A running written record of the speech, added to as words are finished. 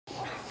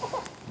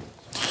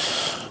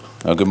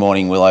Well, good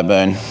morning,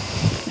 Willowburn.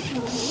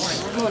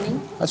 Good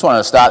morning. I just wanted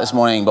to start this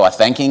morning by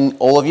thanking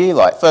all of you.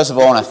 First of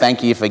all, I want to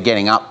thank you for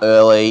getting up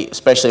early.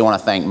 Especially want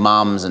to thank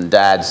mums and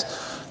dads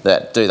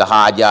that do the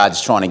hard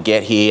yards trying to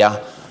get here.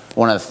 I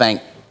wanted to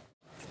thank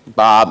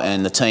Barb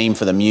and the team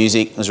for the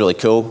music. It was really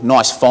cool.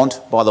 Nice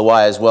font, by the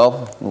way, as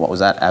well. What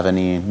was that?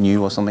 Avenue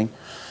New or something?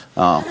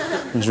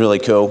 It was really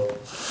cool.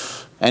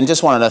 And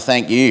just wanted to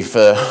thank you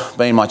for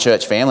being my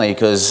church family,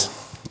 because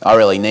I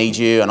really need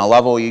you and I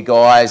love all you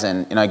guys,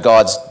 and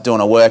God's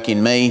doing a work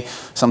in me.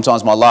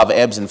 Sometimes my love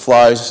ebbs and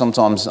flows,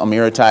 sometimes I'm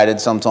irritated,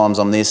 sometimes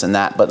I'm this and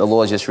that, but the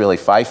Lord's just really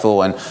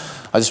faithful, and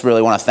I just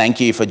really want to thank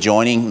you for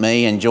joining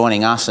me and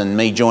joining us and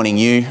me joining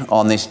you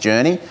on this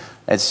journey.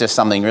 It's just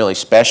something really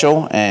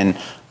special, and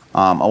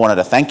I wanted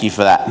to thank you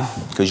for that,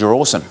 because you're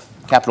awesome.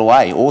 Capital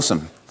A,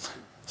 awesome.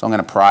 So I'm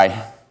going to pray.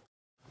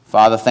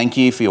 Father, thank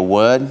you for your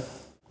word.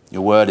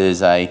 Your word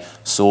is a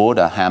sword,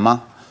 a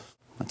hammer.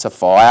 It's a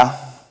fire.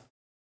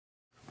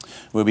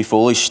 We'll be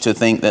foolish to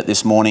think that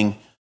this morning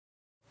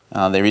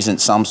there isn't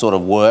some sort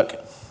of work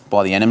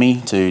by the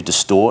enemy to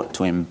distort,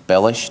 to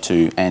embellish,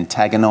 to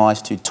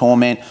antagonise, to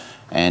torment,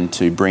 and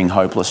to bring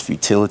hopeless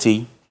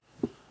futility.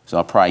 So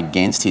I pray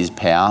against his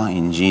power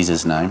in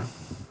Jesus' name.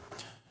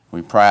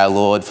 We pray, our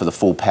Lord, for the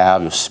full power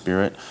of your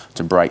Spirit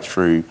to break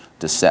through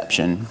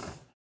deception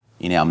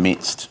in our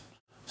midst,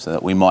 so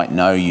that we might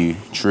know you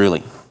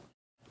truly,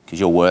 because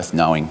you're worth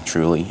knowing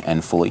truly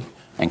and fully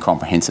and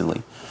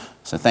comprehensively.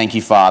 So thank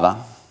you, Father,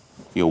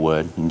 for your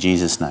word. In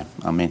Jesus' name,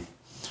 amen.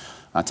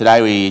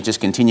 Today we're just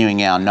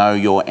continuing our Know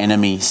Your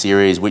Enemy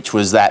series, which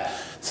was that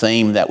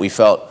theme that we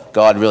felt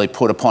God really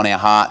put upon our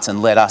hearts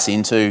and led us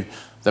into.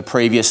 The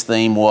previous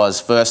theme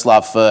was First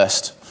Love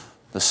First,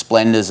 the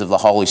splendours of the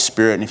Holy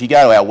Spirit. And if you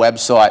go to our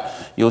website,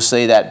 you'll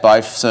see that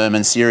both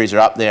sermon series are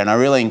up there. And I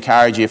really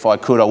encourage you, if I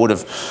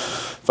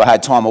I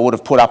had time, I would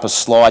have put up a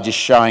slide just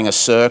showing a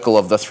circle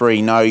of the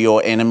 3 Know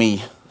Your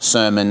Enemy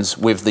sermons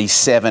with the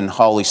 7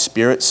 Holy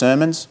Spirit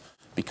sermons,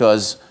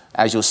 because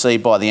as you'll see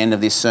by the end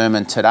of this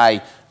sermon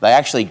today, they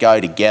actually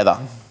go together,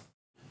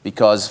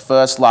 because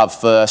First Love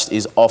First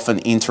is often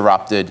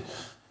interrupted,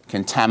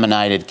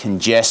 contaminated,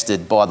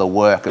 congested by the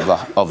work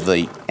of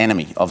the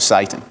enemy, of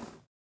Satan.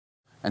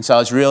 And so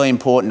it's really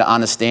important to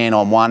understand,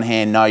 on one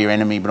hand, know your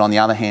enemy, but on the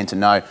other hand, to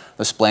know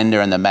the splendour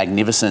and the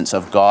magnificence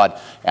of God,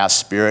 our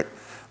Spirit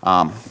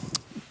God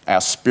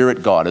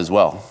as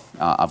well,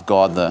 of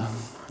God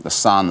the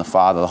Son, the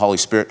Father, the Holy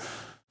Spirit.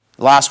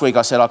 Last week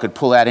I said I could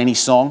pull out any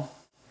song,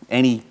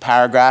 any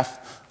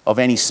paragraph of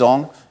any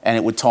song, and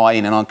it would tie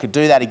in, and I could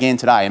do that again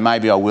today, and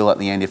maybe I will at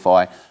the end if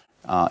I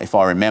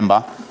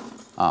remember.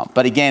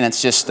 But again,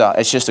 it's just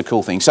a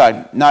cool thing.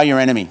 So know your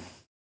enemy.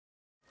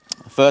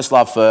 First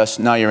love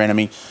first, know your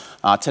enemy.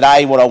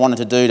 Today what I wanted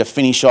to do to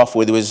finish off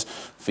with was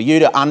for you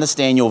to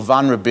understand your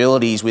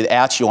vulnerabilities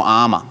without your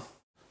armour,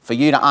 for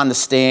you to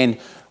understand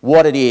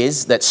what it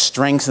is that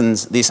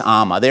strengthens this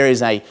armour. There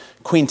is a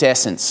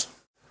quintessence.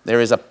 There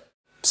is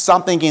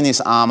something in this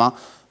armour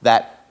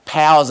that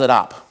powers it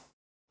up.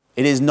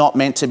 It is not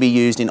meant to be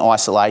used in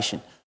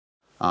isolation.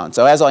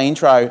 So as I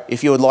intro,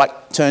 if you would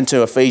like, turn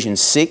to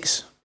Ephesians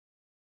 6.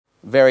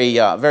 Very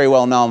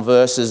well-known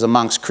verses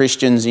amongst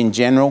Christians in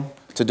general,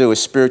 to do with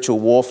spiritual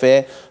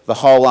warfare, the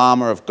whole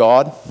armour of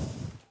God.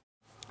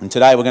 And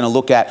today we're going to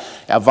look at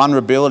our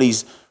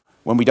vulnerabilities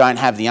when we don't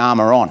have the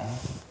armour on.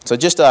 So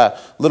just a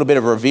little bit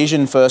of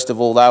revision first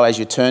of all, though, as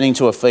you're turning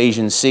to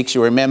Ephesians 6.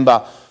 You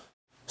remember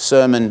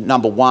sermon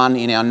number 1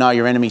 in our Know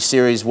Your Enemy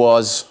series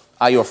was,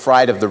 are you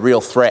afraid of the real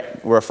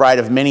threat? We're afraid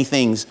of many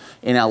things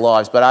in our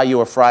lives, but are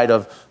you afraid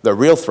of the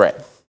real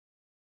threat?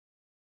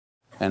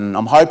 And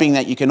I'm hoping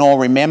that you can all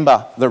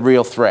remember the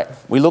real threat.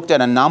 We looked at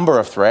a number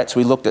of threats.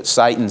 We looked at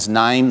Satan's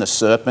name, the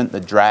serpent,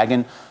 the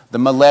dragon, the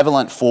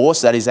malevolent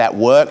force that is at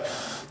work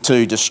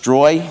to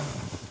destroy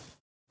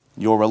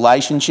your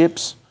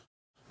relationships,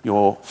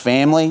 your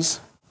families,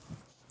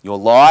 your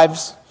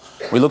lives.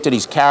 We looked at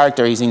his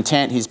character, his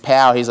intent, his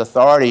power, his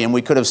authority, and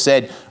we could have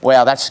said,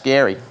 wow, that's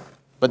scary.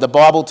 But the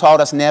Bible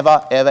told us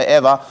never, ever,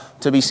 ever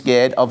to be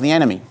scared of the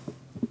enemy.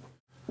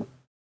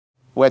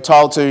 We're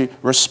told to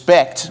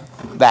respect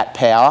that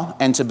power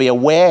and to be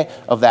aware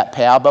of that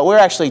power, but we're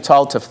actually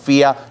told to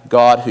fear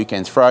God, who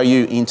can throw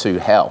you into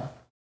hell.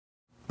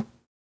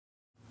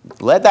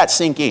 Let that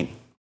sink in.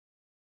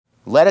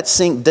 Let it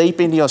sink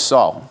deep into your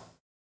soul.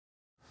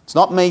 It's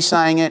not me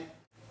saying it,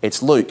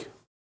 it's Luke,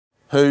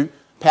 who,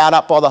 powered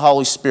up by the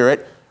Holy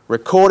Spirit,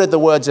 recorded the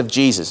words of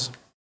Jesus.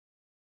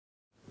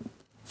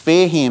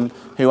 Fear him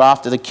who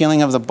after the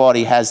killing of the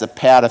body has the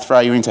power to throw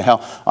you into hell.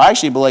 I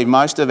actually believe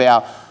most of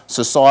our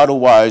societal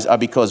woes are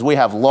because we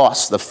have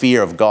lost the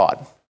fear of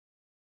God.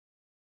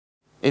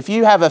 If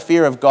you have a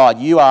fear of God,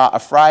 you are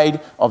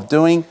afraid of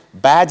doing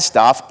bad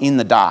stuff in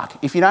the dark.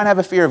 If you don't have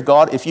a fear of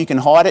God, if you can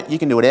hide it, you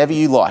can do whatever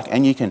you like,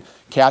 and you can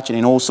couch it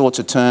in all sorts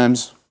of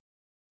terms.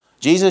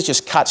 Jesus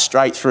just cuts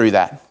straight through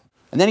that.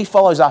 And then he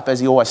follows up as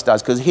he always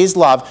does, because his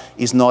love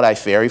is not a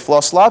fairy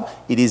floss love,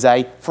 it is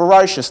a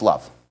ferocious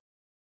love.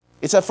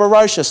 It's a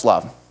ferocious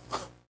love.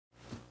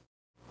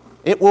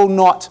 It will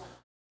not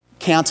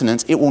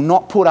countenance, it will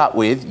not put up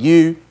with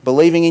you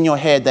believing in your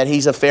head that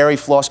he's a fairy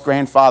floss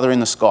grandfather in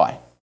the sky.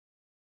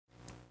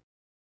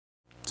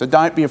 So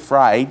don't be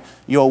afraid.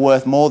 You're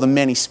worth more than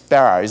many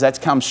sparrows. That's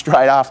come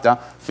straight after,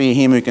 fear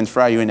him who can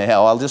throw you into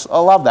hell. I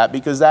love that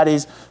because that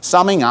is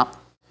summing up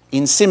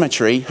in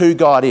symmetry who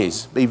God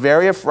is. Be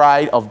very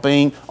afraid of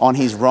being on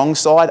his wrong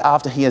side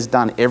after he has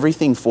done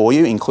everything for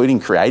you, including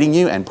creating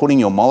you and putting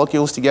your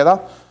molecules together.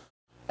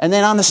 And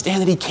then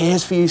understand that he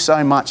cares for you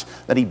so much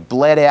that he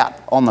bled out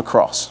on the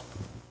cross.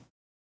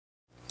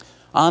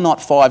 Are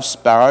not 5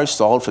 sparrows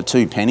sold for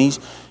 2 pennies?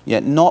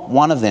 Yet not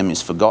one of them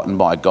is forgotten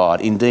by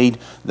God. Indeed,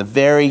 the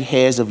very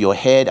hairs of your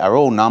head are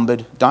all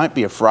numbered. Don't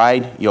be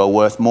afraid. You're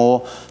worth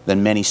more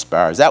than many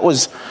sparrows. That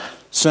was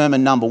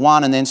sermon number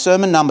 1. And then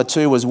sermon number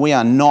 2 was we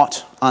are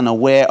not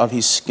unaware of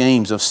his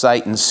schemes, of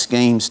Satan's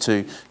schemes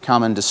to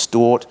come and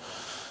distort,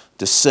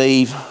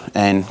 deceive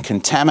and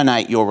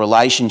contaminate your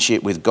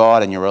relationship with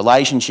God and your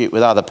relationship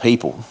with other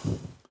people.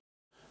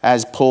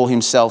 As Paul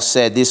himself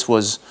said, this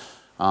was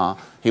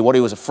what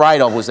he was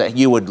afraid of was that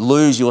you would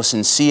lose your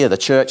sincere, the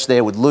church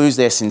there would lose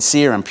their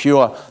sincere and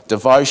pure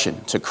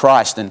devotion to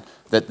Christ, and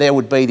that there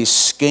would be this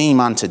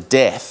scheme unto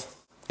death.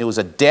 It was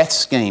a death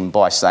scheme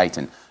by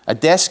Satan, a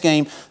death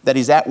scheme that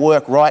is at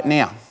work right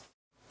now.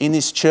 In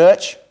this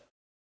church,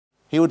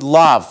 he would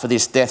love for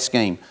this death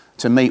scheme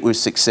to meet with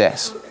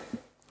success.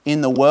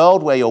 In the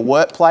world where your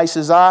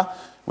workplaces are,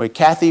 where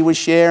Kathy was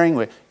sharing,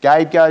 where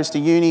Gabe goes to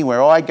uni,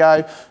 where I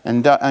go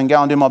and go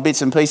and do my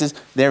bits and pieces,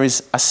 there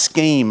is a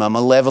scheme, a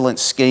malevolent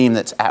scheme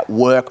that's at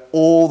work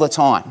all the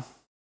time.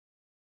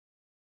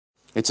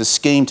 It's a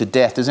scheme to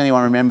death. Does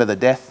anyone remember the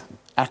death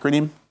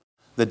acronym?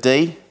 The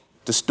D,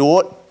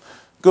 distort.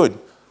 Good.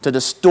 To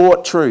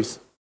distort truth.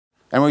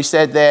 And we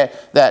said there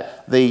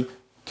that the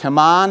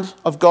command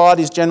of God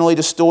is generally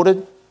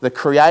distorted. The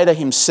Creator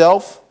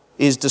himself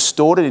is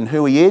distorted in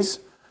who he is.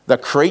 The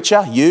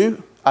creature,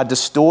 you, are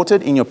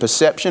distorted in your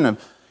perception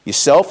of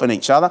yourself and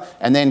each other.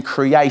 And then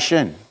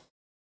creation.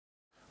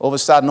 All of a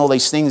sudden, all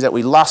these things that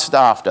we lust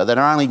after, that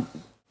are only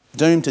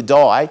doomed to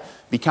die,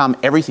 become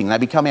everything. They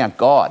become our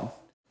God.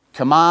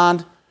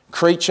 Command,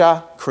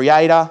 creature,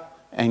 creator,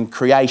 and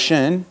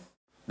creation.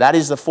 That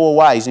is the 4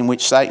 ways in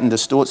which Satan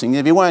distorts things.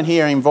 If you weren't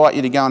here, I invite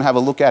you to go and have a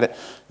look at it.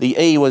 The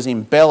E was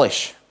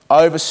embellish,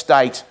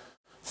 overstate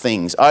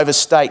things,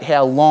 overstate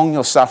how long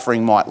your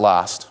suffering might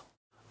last,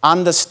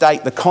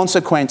 understate the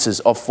consequences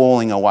of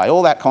falling away,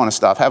 all that kind of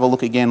stuff. Have a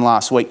look again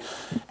last week.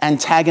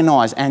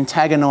 Antagonise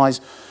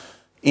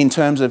in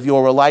terms of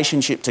your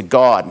relationship to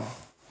God.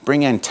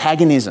 Bring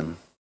antagonism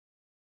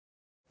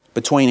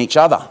between each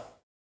other.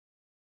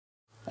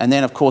 And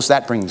then, of course,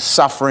 that brings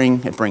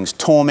suffering, it brings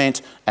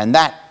torment, and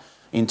that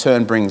in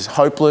turn brings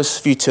hopeless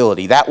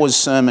futility. That was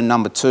sermon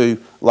number 2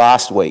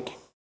 last week.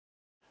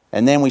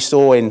 And then we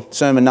saw in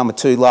sermon number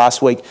 2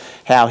 last week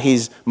how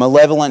his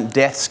malevolent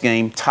death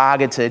scheme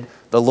targeted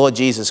the Lord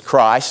Jesus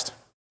Christ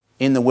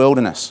in the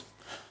wilderness.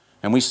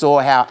 And we saw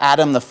how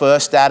Adam, the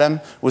first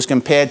Adam, was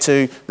compared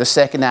to the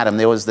second Adam.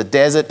 There was the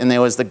desert and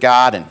there was the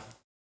garden.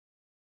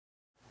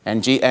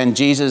 And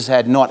Jesus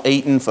had not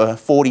eaten for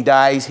 40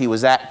 days. He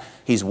was at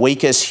his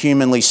weakest,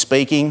 humanly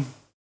speaking.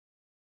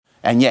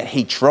 And yet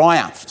he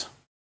triumphed.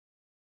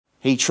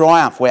 He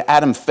triumphed where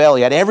Adam fell.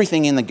 He had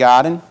everything in the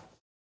garden.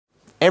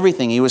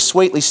 Everything. He was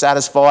sweetly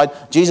satisfied.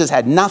 Jesus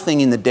had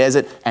nothing in the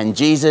desert and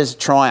Jesus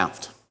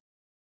triumphed.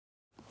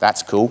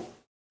 That's cool.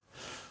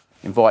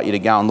 Invite you to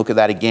go and look at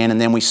that again. And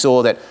then we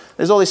saw that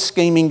there's all this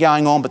scheming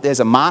going on, but there's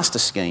a master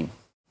scheme.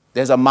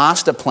 There's a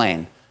master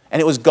plan.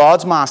 And it was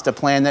God's master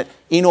plan that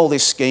in all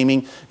this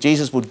scheming,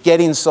 Jesus would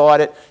get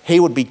inside it. He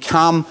would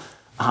become,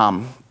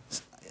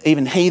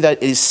 even he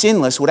that is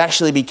sinless would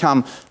actually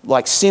become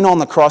like sin on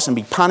the cross and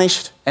be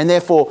punished. And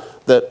therefore,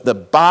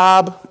 the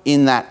barb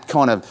in that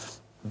kind of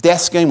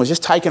death scheme was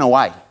just taken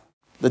away.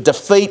 The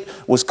defeat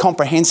was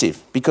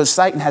comprehensive because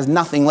Satan has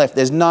nothing left.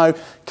 There's no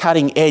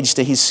cutting edge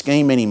to his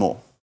scheme anymore.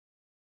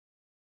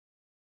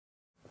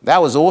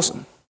 That was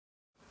awesome.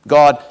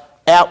 God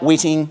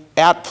outwitting,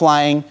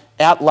 outplaying,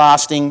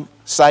 outlasting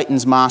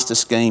Satan's master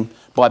scheme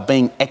by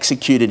being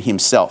executed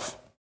himself.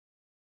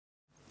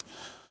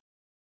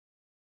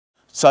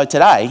 So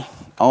today,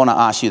 I want to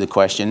ask you the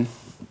question,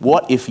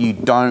 what if you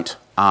don't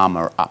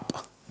armour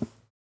up?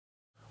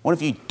 What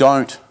if you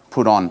don't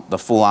put on the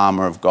full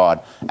armour of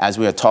God, as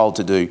we are told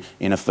to do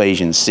in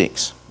Ephesians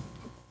 6.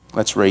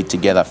 Let's read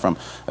together from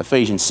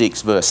Ephesians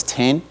 6, verse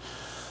 10.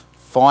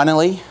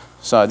 Finally,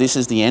 so this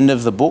is the end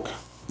of the book,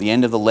 the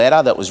end of the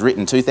letter that was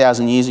written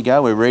 2,000 years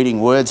ago. We're reading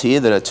words here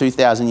that are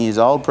 2,000 years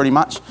old, pretty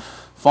much.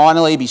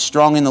 Finally, be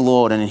strong in the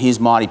Lord and in his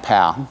mighty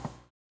power.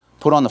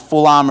 Put on the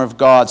full armour of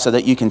God so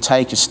that you can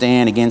take a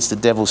stand against the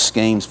devil's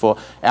schemes. For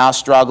our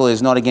struggle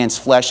is not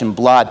against flesh and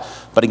blood,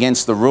 but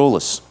against the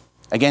rulers,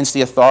 against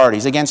the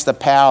authorities, against the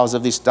powers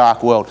of this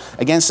dark world,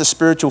 against the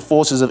spiritual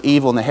forces of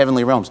evil in the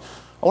heavenly realms.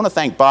 I want to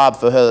thank Barb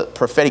for her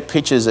prophetic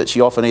pictures that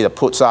she often either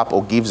puts up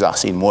or gives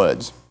us in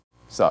words.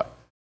 So,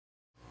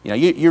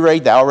 you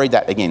read that, I'll read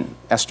that again.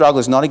 Our struggle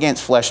is not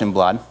against flesh and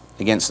blood,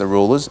 against the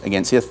rulers,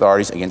 against the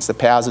authorities, against the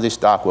powers of this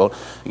dark world,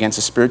 against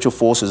the spiritual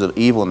forces of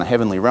evil in the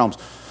heavenly realms.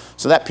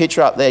 So that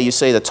picture up there, you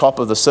see the top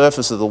of the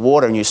surface of the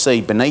water and you see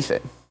beneath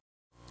it.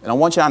 And I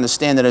want you to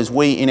understand that as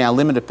we, in our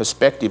limited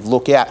perspective,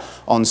 look out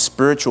on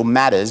spiritual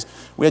matters,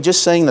 we are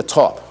just seeing the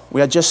top.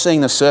 We are just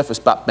seeing the surface,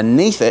 but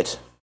beneath it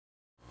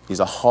is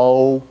a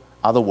whole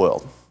other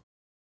world.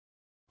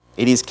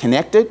 It is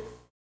connected.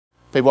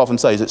 People often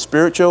say, is it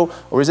spiritual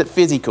or is it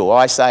physical?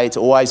 I say it's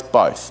always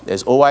both.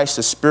 There's always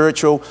the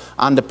spiritual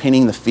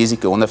underpinning the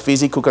physical, and the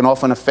physical can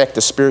often affect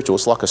the spiritual.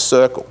 It's like a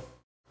circle.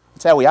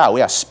 That's how we are.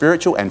 We are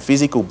spiritual and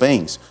physical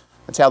beings.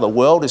 That's how the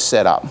world is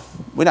set up.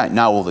 We don't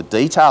know all the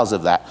details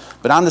of that,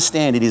 but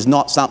understand it is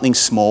not something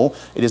small.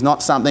 It is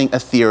not something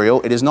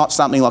ethereal. It is not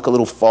something like a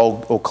little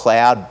fog or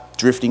cloud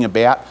drifting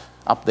about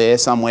up there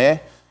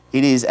somewhere.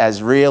 It is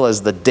as real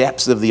as the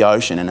depths of the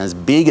ocean and as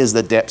big as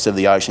the depths of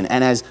the ocean.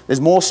 And as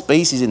there's more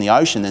species in the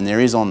ocean than there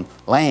is on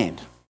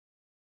land.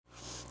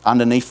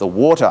 Underneath the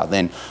water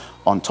than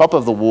on top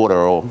of the water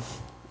or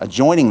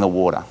adjoining the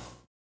water.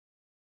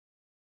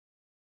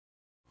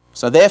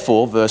 So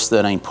therefore, verse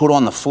 13, put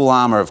on the full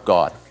armour of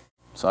God.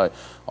 So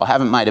I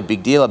haven't made a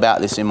big deal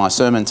about this in my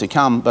sermon to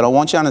come, but I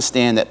want you to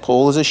understand that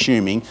Paul is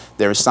assuming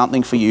there is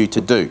something for you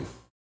to do.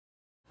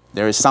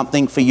 There is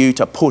something for you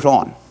to put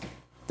on.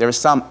 There is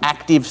some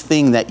active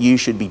thing that you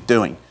should be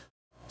doing.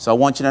 So I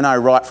want you to know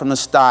right from the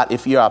start,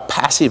 if you are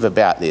passive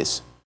about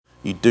this,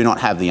 you do not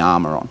have the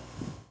armour on.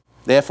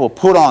 Therefore,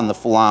 put on the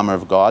full armour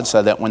of God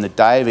so that when the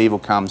day of evil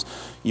comes,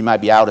 you may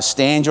be able to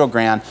stand your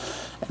ground,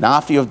 and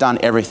after you have done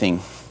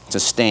everything, to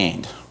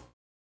stand.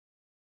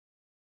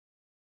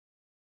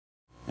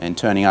 And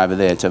turning over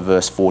there to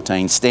verse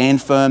 14,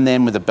 stand firm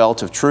then with the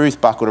belt of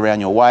truth buckled around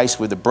your waist,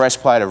 with the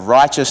breastplate of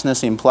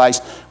righteousness in place,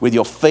 with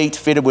your feet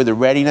fitted with the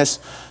readiness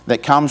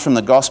that comes from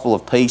the gospel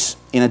of peace.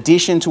 In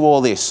addition to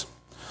all this,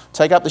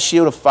 take up the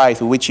shield of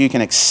faith with which you can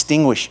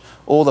extinguish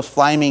all the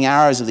flaming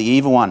arrows of the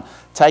evil one.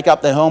 Take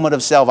up the helmet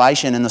of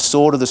salvation and the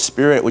sword of the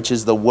Spirit, which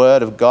is the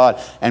word of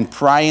God, and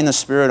pray in the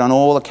Spirit on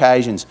all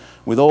occasions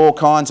with all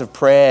kinds of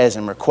prayers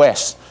and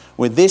requests.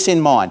 With this in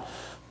mind,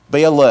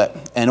 be alert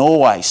and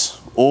always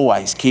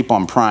keep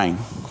on praying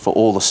for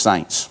all the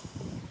saints.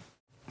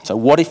 So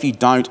what if you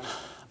don't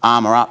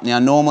armour up? Now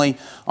normally,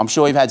 I'm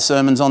sure you've had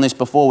sermons on this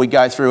before, we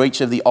go through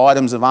each of the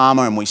items of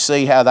armour and we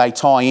see how they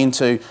tie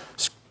into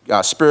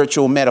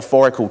spiritual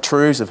metaphorical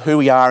truths of who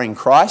we are in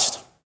Christ.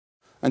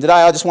 And today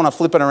I just want to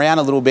flip it around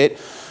a little bit.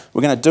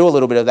 We're going to do a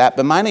little bit of that,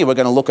 but mainly we're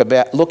going to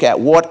look at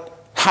what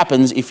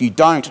happens if you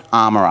don't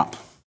armour up.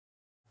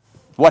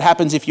 What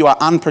happens if you are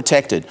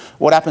unprotected?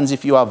 What happens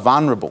if you are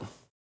vulnerable?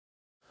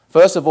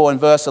 First of all, in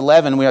verse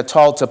 11, we are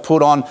told to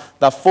put on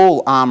the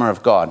full armour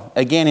of God.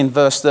 Again, in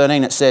verse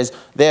 13, it says,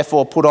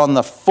 therefore, put on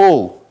the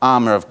full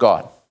armour of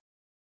God.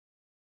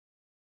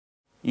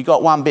 You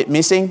got one bit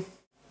missing,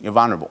 you're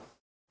vulnerable.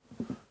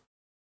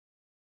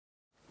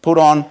 Put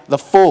on the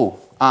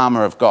full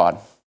armour of God.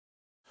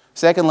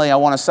 Secondly, I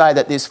want to say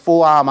that this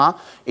full armour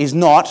is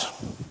not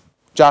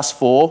just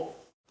for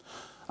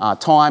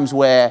times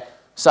where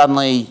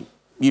suddenly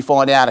you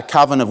find out a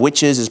coven of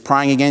witches is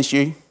praying against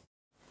you,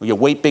 or your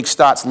wheat bix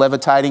starts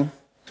levitating,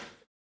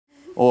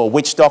 or a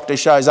witch doctor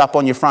shows up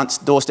on your front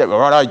doorstep.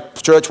 Righto,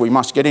 church, we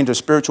must get into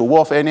spiritual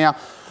warfare now.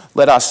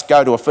 Let us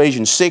go to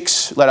Ephesians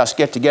 6. Let us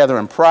get together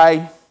and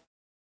pray.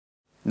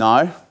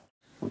 No.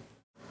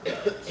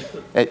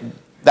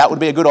 That would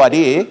be a good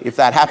idea if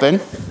that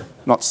happened.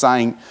 Not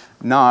saying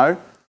no.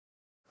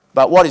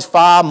 But what is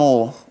far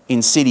more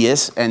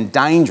insidious and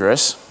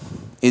dangerous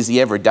is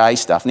the everyday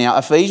stuff. Now,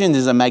 Ephesians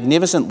is a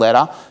magnificent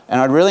letter, and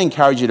I'd really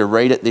encourage you to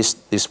read it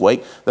this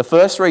week. The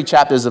first 3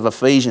 chapters of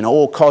Ephesians are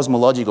all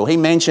cosmological. He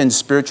mentions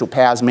spiritual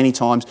powers many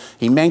times.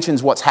 He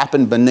mentions what's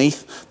happened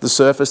beneath the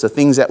surface, the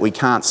things that we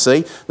can't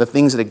see, the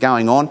things that are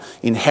going on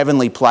in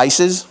heavenly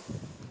places.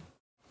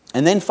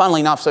 And then,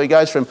 funnily enough, so he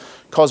goes from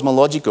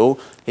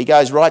cosmological, he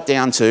goes right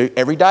down to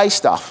everyday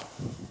stuff.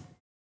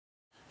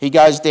 He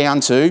goes down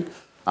to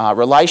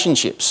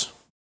relationships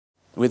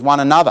with one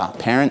another,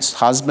 parents,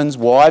 husbands,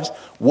 wives,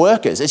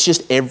 workers. It's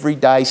just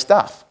everyday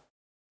stuff.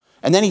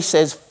 And then he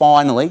says,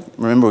 finally,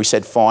 remember we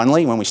said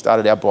finally when we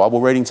started our Bible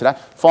reading today,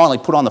 finally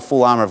put on the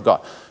full armour of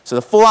God. So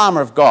the full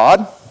armour of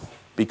God,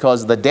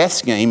 because the death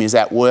scheme is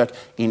at work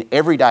in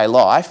everyday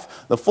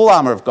life, the full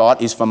armour of God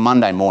is for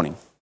Monday morning.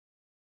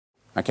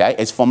 Okay,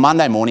 it's for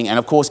Monday morning and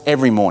of course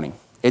every morning.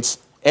 It's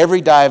every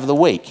day of the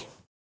week.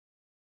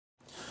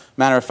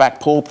 Matter of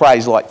fact, Paul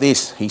prays like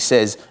this. He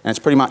says, and it's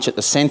pretty much at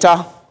the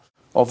centre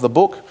of the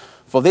book,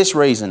 for this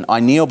reason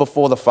I kneel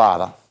before the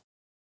Father.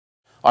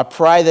 I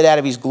pray that out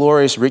of his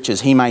glorious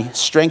riches he may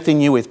strengthen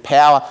you with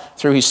power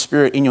through his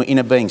Spirit in your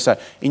inner being. So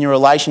in your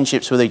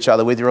relationships with each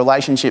other, with your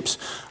relationships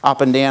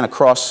up and down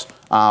across,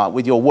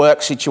 with your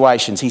work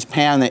situations, he's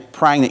praying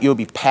that you'll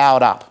be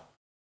powered up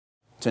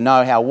to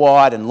know how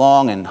wide and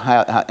long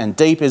and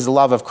deep is the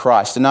love of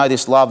Christ, to know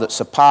this love that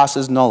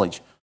surpasses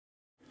knowledge.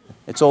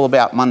 It's all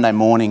about Monday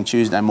morning,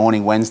 Tuesday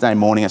morning, Wednesday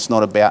morning. It's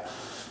not about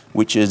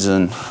witches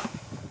and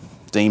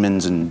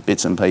demons and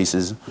bits and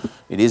pieces.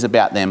 It is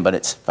about them, but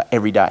it's for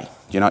every day.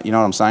 You know what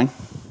I'm saying?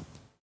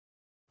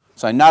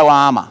 So no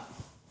armour.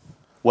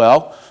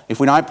 Well, if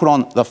we don't put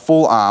on the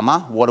full armour,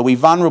 what are we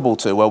vulnerable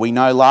to? Well, we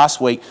know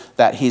last week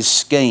that his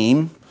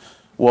scheme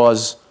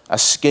was a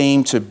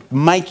scheme to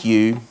make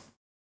you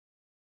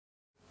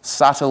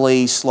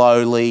subtly,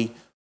 slowly,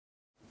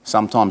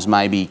 sometimes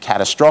maybe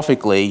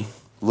catastrophically,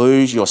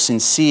 lose your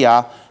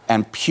sincere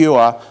and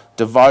pure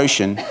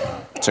devotion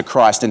to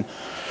Christ. And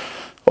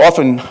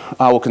often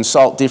I will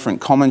consult different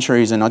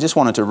commentaries, and I just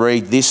wanted to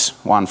read this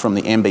one from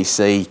the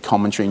NBC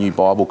commentary, New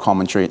Bible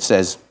Commentary. It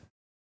says,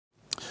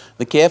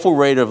 "The careful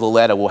reader of the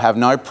letter will have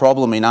no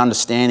problem in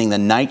understanding the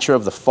nature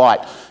of the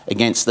fight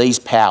against these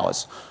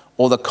powers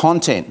or the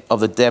content of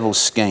the devil's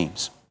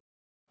schemes.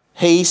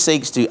 He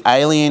seeks to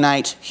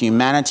alienate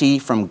humanity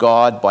from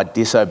God by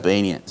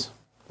disobedience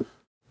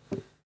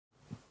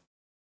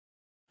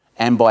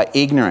and by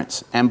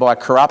ignorance and by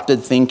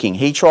corrupted thinking.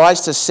 He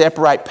tries to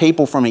separate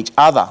people from each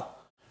other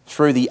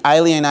through the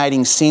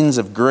alienating sins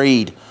of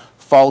greed,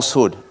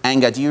 falsehood,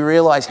 anger." Do you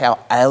realise how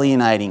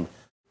alienating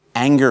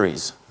anger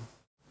is?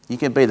 You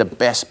can be the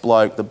best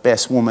bloke, the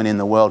best woman in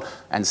the world,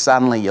 and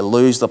suddenly you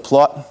lose the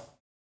plot.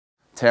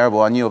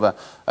 Terrible. I knew of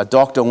a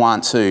doctor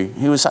once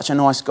he was such a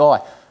nice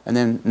guy, and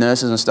then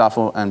nurses and stuff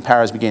and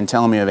paras began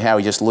telling me of how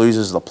he just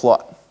loses the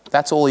plot.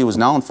 That's all he was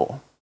known for.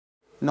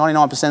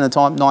 99% of the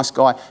time, nice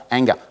guy,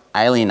 anger,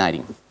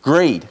 alienating,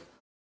 greed.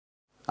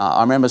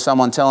 I remember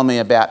someone telling me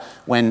about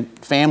when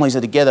families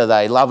are together,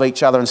 they love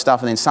each other and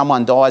stuff, and then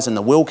someone dies and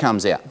the will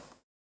comes out.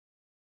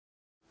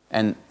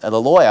 And the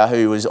lawyer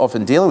who was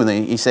often dealing with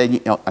me, he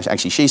said,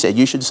 she said,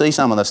 "You should see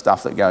some of the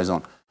stuff that goes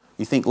on.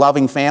 You think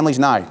loving families?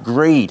 No.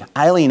 Greed,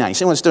 alienating.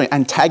 See what it's doing?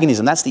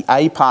 Antagonism. That's the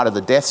A part of the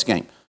death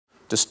scheme.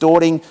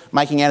 Distorting,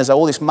 making out as though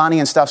all this money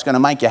and stuff's going to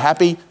make you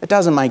happy. It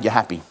doesn't make you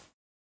happy.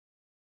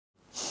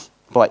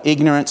 By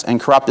ignorance and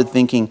corrupted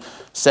thinking,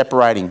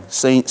 separating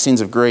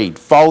sins of greed,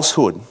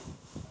 falsehood,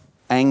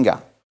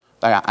 anger.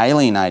 They are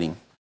alienating.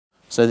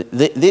 So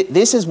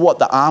this is what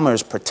the armour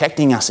is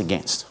protecting us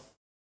against.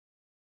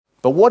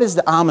 But what is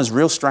the armour's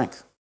real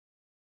strength?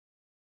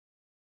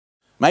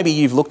 Maybe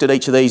you've looked at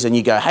each of these and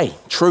you go, hey,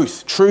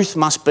 truth. Truth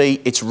must be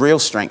its real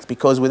strength,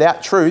 because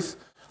without truth,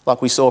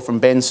 like we saw from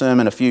Ben's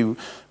sermon a few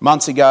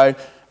months ago,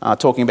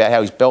 talking about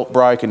how his belt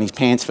broke and his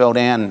pants fell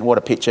down, and what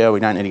a picture. We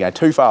don't need to go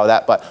too far with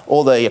that, but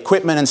all the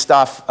equipment and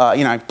stuff,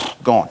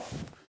 gone.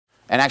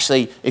 And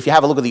actually, if you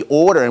have a look at the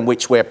order in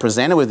which we're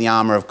presented with the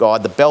armour of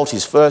God, the belt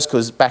is first,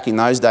 because back in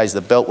those days,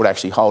 the belt would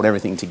actually hold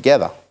everything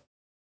together.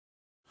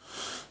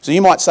 So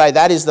you might say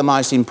that is the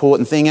most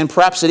important thing, and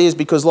perhaps it is,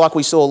 because like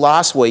we saw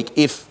last week,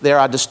 if there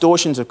are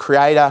distortions of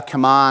creator,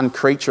 command,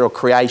 creature or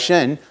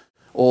creation,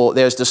 or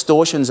there's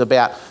distortions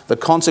about the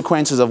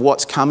consequences of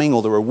what's coming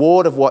or the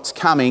reward of what's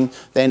coming,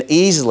 then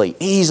easily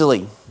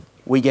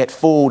we get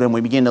fooled and we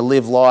begin to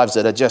live lives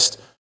that are just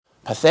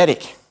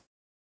pathetic.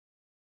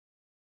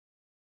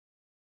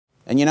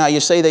 And you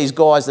see these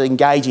guys that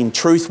engage in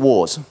truth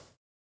wars,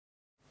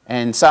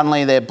 and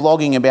suddenly they're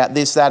blogging about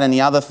this, that and the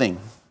other thing.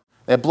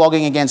 They're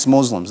blogging against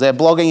Muslims. They're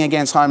blogging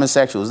against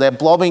homosexuals. They're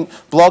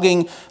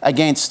blogging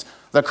against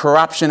the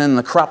corruption and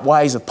the corrupt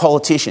ways of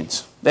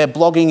politicians. They're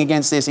blogging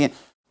against this.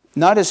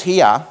 Notice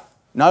here,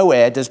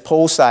 nowhere does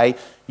Paul say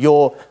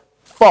your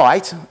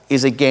fight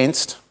is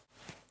against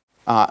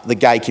the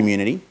gay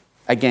community,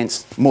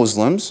 against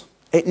Muslims.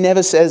 It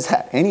never says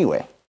that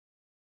anywhere.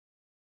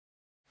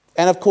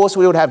 And of course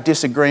we would have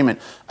disagreement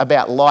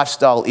about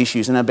lifestyle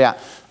issues and about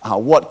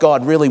what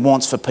God really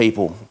wants for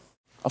people.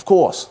 Of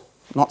course.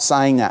 Not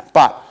saying that,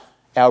 but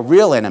our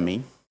real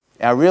enemy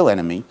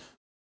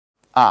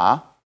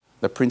are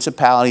the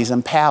principalities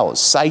and powers,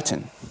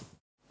 Satan,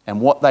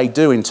 and what they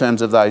do in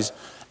terms of those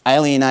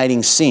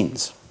alienating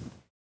sins.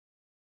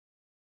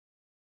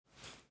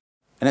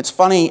 And it's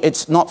funny,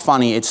 it's not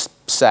funny, it's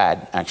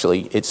sad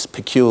actually. It's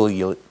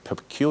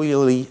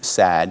peculiarly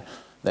sad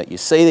that you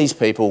see these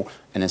people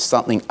and there's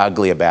something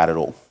ugly about it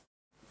all.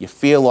 You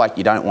feel like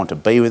you don't want to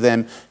be with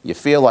them. You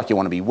feel like you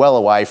want to be well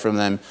away from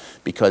them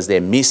because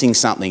they're missing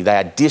something. They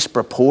are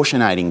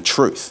disproportionating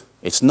truth.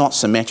 It's not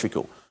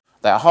symmetrical.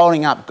 They are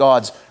holding up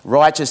God's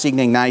righteous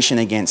indignation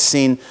against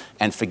sin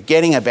and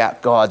forgetting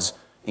about God's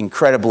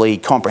incredibly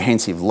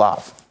comprehensive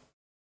love.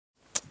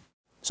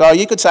 So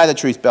you could say the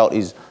truth belt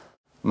is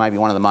maybe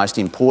one of the most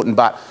important,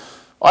 but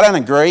I don't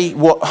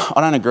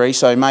agree.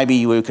 So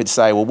maybe we could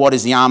say, well, what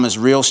is the armour's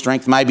real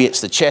strength? Maybe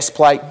it's the chest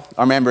plate.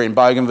 I remember in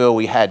Bougainville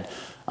we had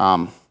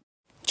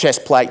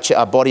chest plate,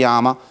 body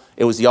armour.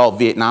 It was the old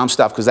Vietnam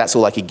stuff because that's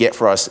all they could get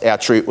for us. Our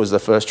troop was the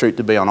first troop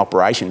to be on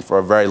operation for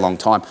a very long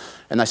time.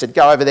 And they said,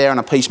 go over there on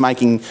a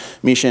peacemaking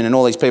mission and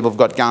all these people have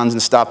got guns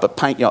and stuff, but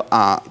paint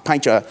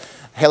your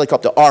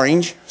helicopter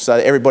orange so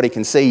that everybody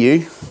can see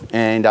you,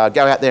 and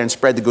go out there and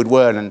spread the good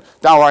word. And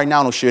don't worry, no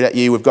one will shoot at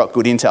you. We've got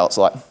good intel. It's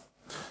like,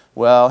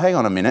 well, hang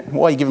on a minute.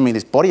 Why are you giving me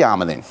this body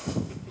armour then?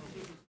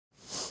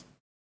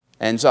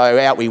 And so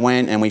out we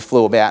went and we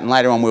flew about, and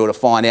later on we were to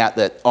find out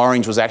that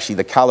orange was actually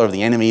the colour of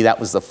the enemy. That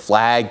was the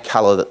flag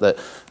colour that the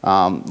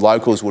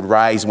locals would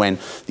raise when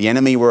the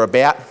enemy were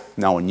about.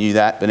 No one knew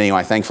that, but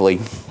anyway, thankfully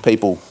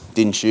people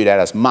didn't shoot at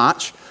us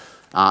much.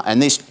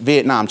 And this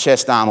Vietnam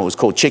chest armour was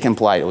called chicken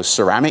plate. It was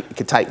ceramic. It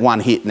could take one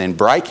hit and then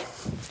break.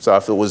 So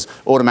if it was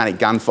automatic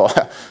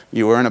gunfire,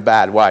 you were in a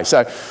bad way.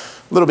 So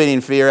a little bit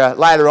inferior.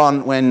 Later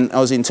on, when I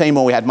was in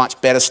Timor, we had much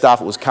better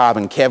stuff. It was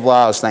carbon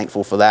Kevlar. I was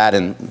thankful for that,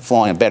 and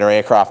flying a better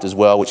aircraft as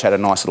well, which had a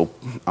nice little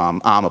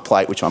armour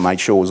plate, which I made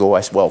sure was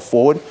always well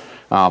forward.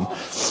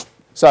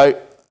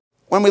 So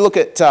when we look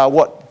at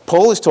what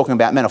Paul is talking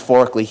about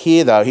metaphorically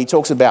here, though, he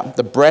talks about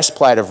the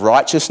breastplate of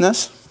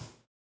righteousness.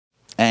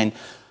 And,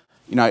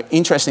 you know,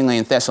 interestingly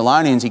in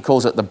Thessalonians, he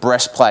calls it the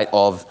breastplate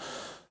of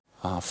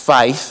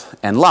faith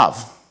and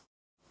love.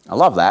 I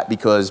love that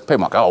because people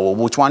might go, oh, well,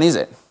 which one is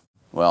it?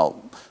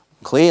 Well,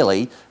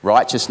 clearly,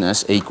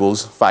 righteousness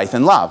equals faith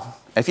and love.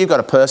 If you've got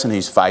a person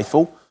who's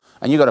faithful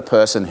and you've got a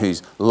person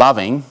who's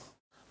loving,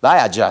 they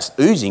are just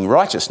oozing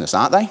righteousness,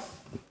 aren't they?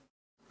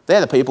 They're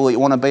the people that you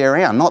want to be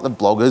around, not the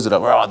bloggers that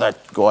are, oh,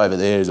 that guy over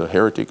there is a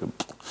heretic, and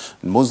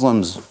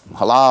Muslims,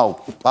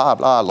 halal, blah,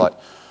 blah, like,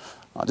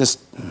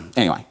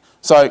 anyway.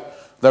 So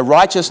the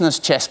righteousness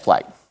chest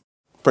plate,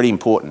 pretty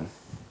important,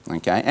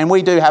 okay? And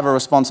we do have a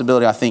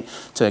responsibility, I think,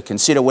 to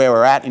consider where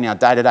we're at in our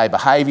day-to-day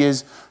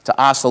behaviours, to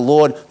ask the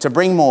Lord to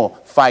bring more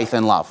faith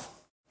and love,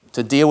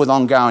 to deal with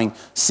ongoing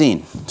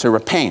sin, to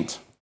repent.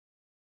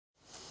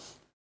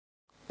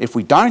 If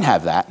we don't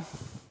have that,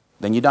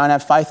 then you don't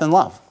have faith and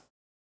love.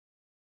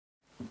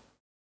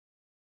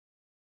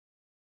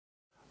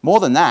 More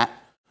than that,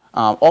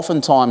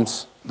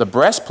 oftentimes the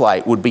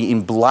breastplate would be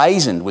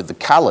emblazoned with the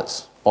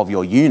colours of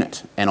your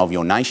unit and of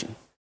your nation,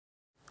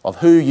 of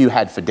who you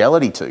had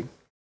fidelity to.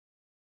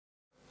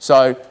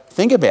 So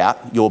think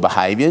about your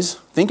behaviours,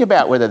 think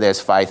about whether there's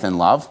faith and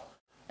love,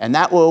 and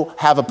that will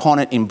have upon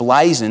it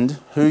emblazoned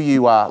who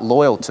you are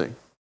loyal to.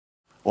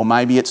 Or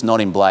maybe it's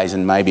not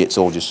emblazoned, maybe it's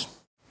all just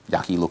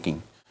yucky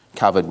looking,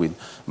 covered with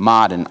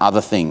mud and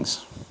other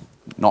things,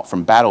 not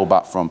from battle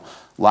but from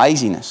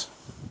laziness.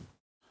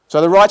 So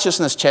the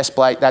righteousness chest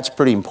plate, that's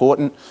pretty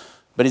important,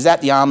 but is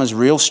that the armour's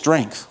real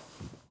strength?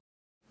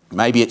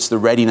 Maybe it's the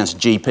readiness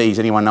GPs.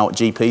 Anyone know what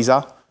GPs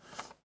are?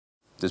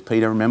 Does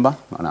Peter remember?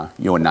 I know,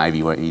 you're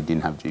Navy where you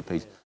didn't have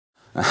GPs.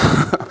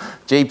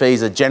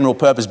 GPs are general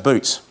purpose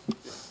boots.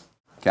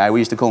 Okay,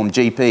 we used to call them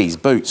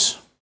GPs, boots.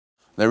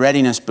 The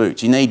readiness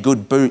boots. You need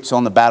good boots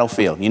on the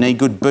battlefield. You need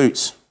good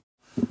boots.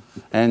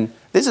 And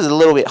this is a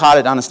little bit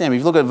harder to understand. If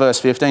you look at verse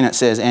 15, it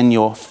says, and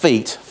your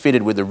feet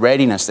fitted with the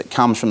readiness that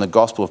comes from the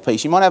gospel of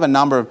peace. You might have a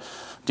number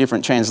of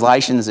different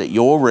translations that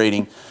you're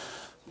reading,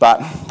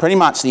 but pretty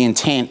much the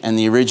intent and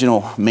the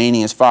original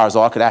meaning, as far as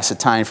I could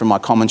ascertain from my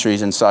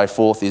commentaries and so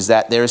forth, is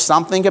that there is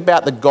something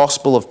about the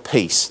gospel of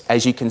peace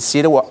as you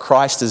consider what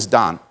Christ has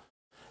done,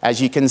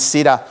 as you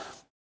consider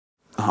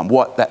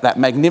what that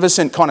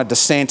magnificent kind of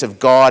descent of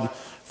God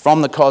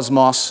from the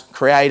cosmos,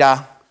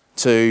 creator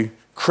to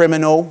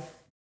criminal,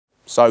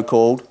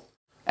 so-called,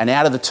 and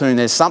out of the tomb.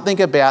 There's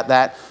something about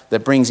that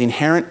that brings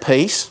inherent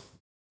peace,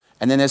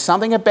 and then there's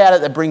something about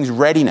it that brings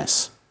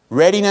readiness.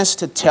 Readiness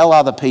to tell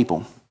other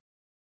people.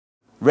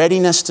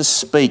 Readiness to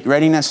speak,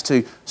 readiness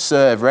to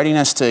serve,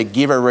 readiness to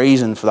give a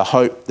reason for the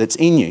hope that's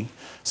in you.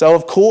 So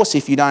of course,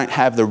 if you don't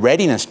have the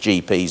readiness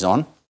GPs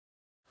on,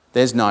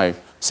 there's no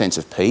sense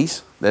of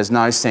peace. There's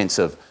no sense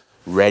of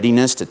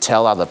readiness to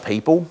tell other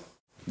people.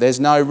 There's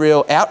no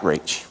real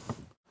outreach.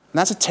 And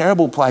that's a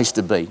terrible place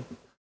to be.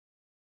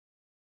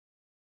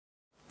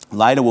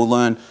 Later we'll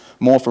learn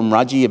more from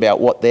Rudgy about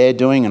what they're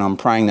doing, and I'm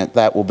praying that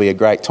that will be a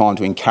great time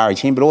to encourage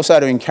him, but also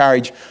to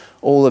encourage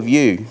all of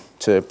you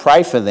to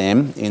pray for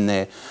them in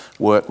their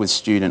work with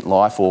student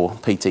life, or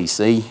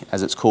PTC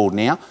as it's called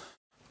now,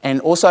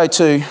 and also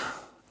to,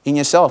 in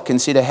yourself,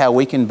 consider how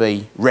we can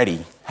be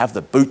ready, have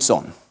the boots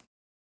on.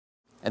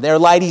 And there are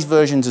ladies'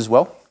 versions as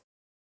well,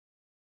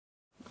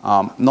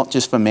 not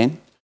just for men.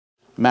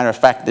 Matter of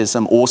fact, there's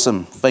some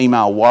awesome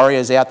female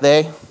warriors out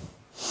there.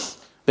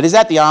 But is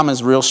that the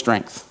armour's real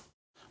strength?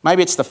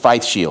 Maybe it's the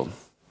faith shield.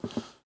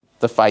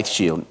 The faith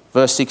shield.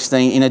 Verse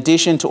 16, in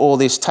addition to all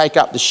this, take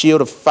up the shield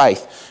of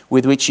faith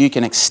with which you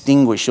can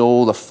extinguish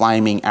all the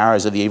flaming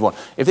arrows of the evil one.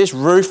 If this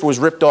roof was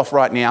ripped off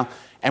right now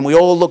and we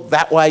all looked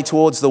that way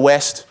towards the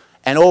west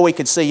and all we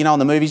could see, you know, in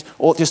the movies,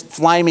 all just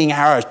flaming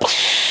arrows.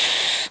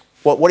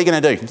 What are you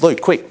going to do?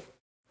 Luke, quick.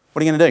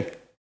 What are you going to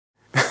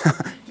do?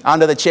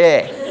 Under the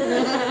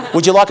chair.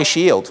 Would you like a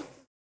shield?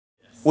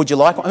 Would you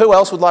like one? Who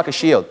else would like a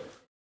shield?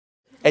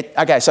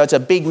 Okay, so it's a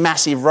big,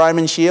 massive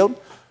Roman shield.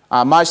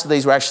 Most of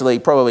these were actually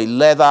probably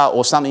leather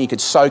or something you could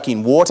soak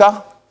in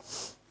water.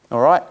 All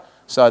right,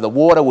 so the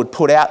water would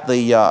put out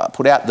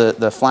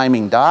the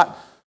flaming dart.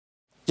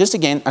 Just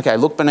again, okay,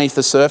 look beneath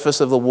the surface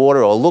of the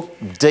water or look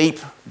deep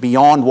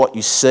beyond what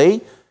you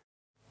see.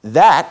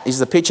 That is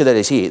the picture that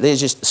is here. There's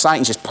just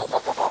Satan's just.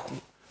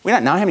 We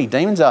don't know how many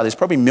demons are. There's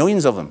probably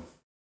millions of them,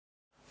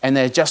 and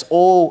they're just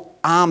all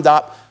armed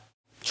up,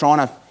 trying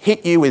to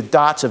hit you with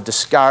darts of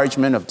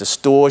discouragement, of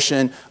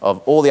distortion,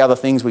 of all the other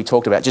things we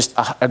talked about, just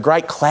a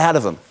great cloud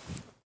of them.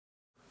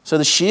 So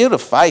the shield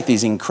of faith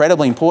is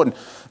incredibly important.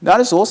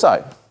 Notice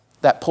also,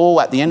 that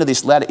Paul at the end of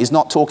this letter is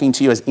not talking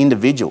to you as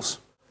individuals.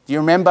 Do you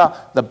remember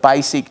the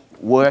basic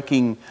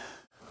working,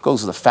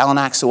 calls it the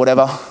phalanx or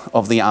whatever,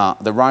 of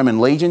the Roman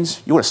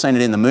legions? You would have seen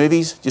it in the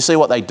movies. Do you see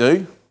what they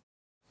do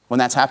when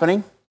that's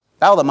happening?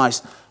 They were the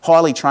most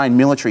highly trained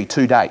military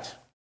to date.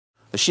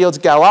 The shields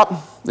go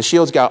up, the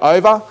shields go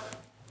over,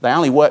 they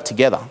only work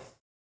together.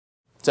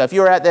 So if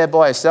you're out there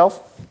by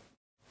yourself,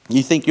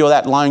 you think you're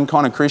that lone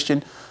kind of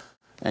Christian,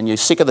 and you're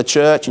sick of the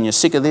church and you're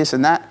sick of this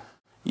and that,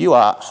 you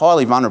are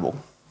highly vulnerable.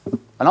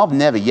 And I've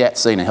never yet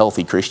seen a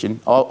healthy Christian.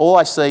 All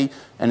I see,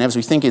 and as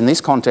we think in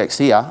this context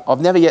here,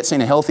 I've never yet seen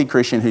a healthy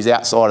Christian who's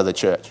outside of the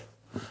church,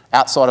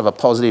 outside of a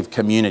positive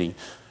community,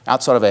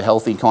 outside of a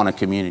healthy kind of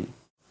community.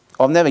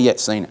 I've never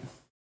yet seen it.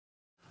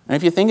 And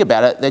if you think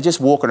about it, they're just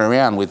walking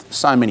around with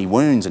so many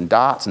wounds and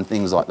darts and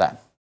things like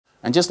that.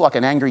 And just like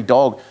an angry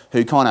dog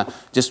who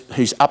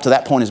who's up to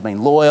that point has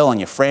been loyal and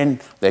your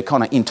friend, they're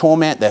kind of in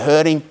torment, they're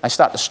hurting, they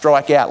start to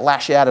strike out,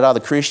 lash out at other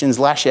Christians,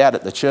 lash out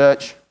at the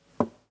church.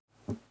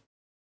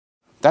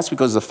 That's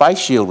because the faith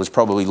shield was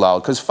probably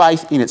lowered, because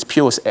faith in its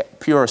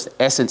purest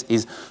essence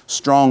is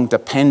strong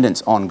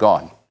dependence on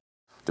God,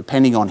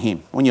 depending on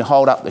Him. When you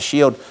hold up the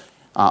shield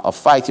of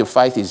faith, your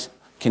faith is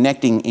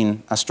connecting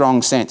in a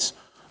strong sense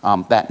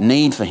that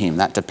need for Him,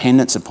 that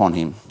dependence upon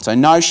Him. So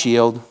no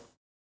shield,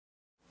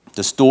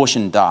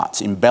 distortion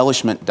darts,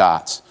 embellishment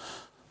darts,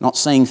 not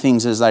seeing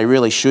things as they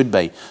really should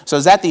be. So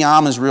is that the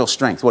armour's real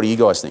strength? What do you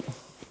guys think?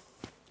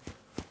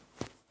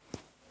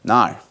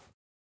 No.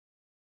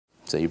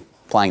 So you're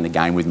playing the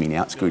game with me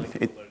now. It's good.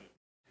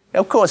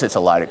 Of course it's a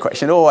loaded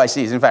question. It always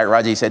is. In fact,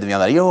 Raji said to me the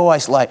other day, you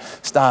always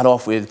start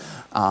off with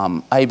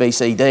A, B,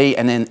 C, D,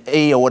 and then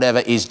E or whatever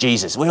is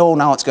Jesus. We all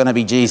know it's going to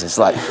be Jesus.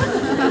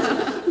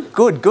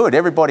 Good.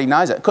 Everybody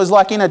knows it. Because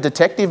like in a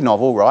detective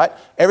novel, right,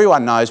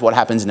 everyone knows what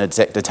happens in a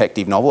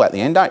detective novel at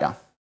the end, don't you?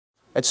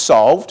 It's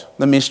solved.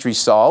 The mystery's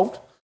solved.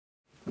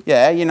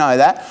 Yeah, you know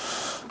that.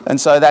 And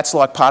so that's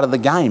like part of the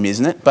game,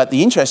 isn't it? But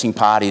the interesting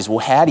part is, well,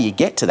 how do you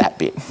get to that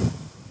bit?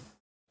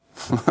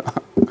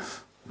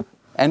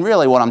 And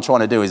really what I'm trying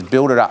to do is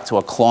build it up to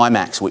a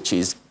climax, which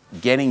is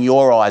getting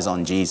your eyes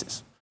on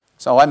Jesus.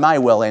 So I may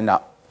well end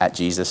up at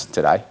Jesus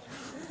today.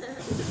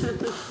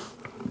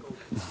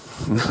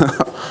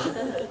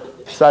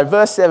 So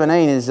verse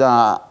 17 is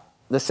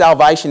the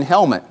salvation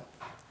helmet.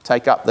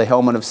 Take up the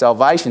helmet of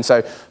salvation.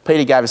 So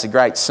Peter gave us a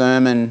great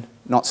sermon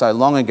not so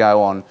long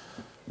ago on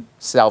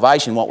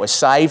salvation, what we're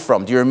saved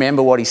from. Do you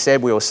remember what he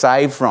said we were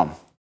saved from?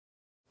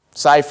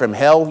 Saved from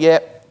hell,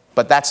 yep,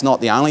 but that's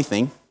not the only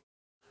thing.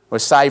 We're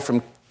saved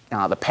from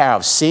the power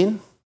of sin.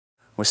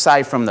 We're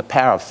saved from the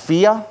power of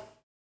fear.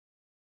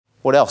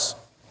 What else,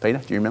 Peter?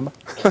 Do you remember?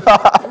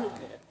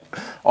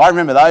 I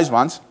remember those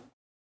ones.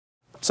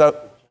 So,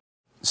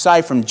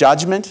 saved from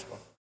judgment,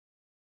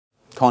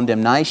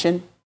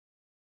 condemnation.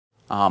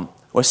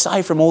 We're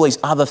saved from all these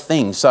other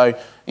things. So,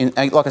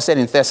 like I said,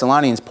 in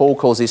Thessalonians, Paul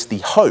calls this the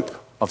hope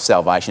of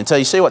salvation. So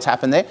you see what's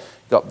happened there?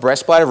 You've got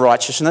breastplate of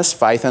righteousness,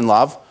 faith and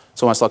love.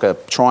 It's almost like a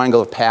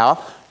triangle of power.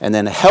 And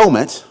then a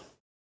helmet,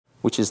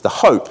 which is the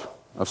hope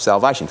of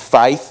salvation.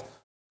 Faith,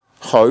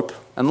 hope,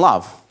 and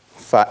love.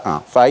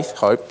 Faith,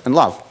 hope, and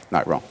love.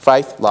 No, wrong.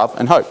 Faith, love,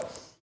 and hope.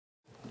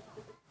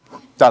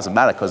 Doesn't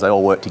matter because they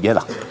all work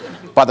together.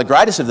 But the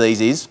greatest of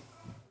these is,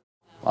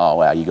 oh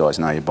wow, you guys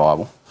know your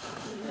Bible.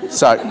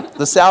 So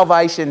the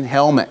salvation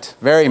helmet,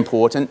 very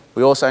important.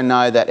 We also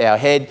know that our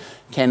head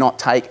cannot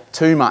take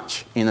too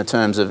much in the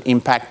terms of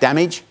impact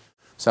damage.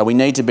 So we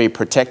need to be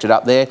protected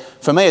up there.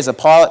 For me as a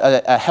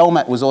pilot, a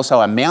helmet was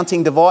also a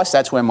mounting device.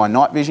 That's where my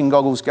night vision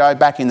goggles go.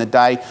 Back in the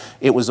day,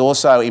 it was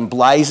also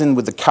emblazoned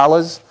with the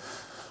colours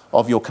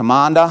of your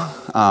commander.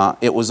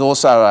 It was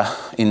also,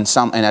 and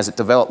as it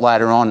developed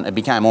later on, it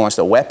became almost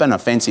a weapon,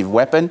 offensive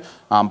weapon.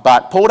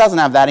 But Paul doesn't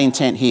have that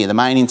intent here. The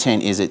main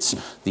intent is it's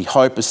the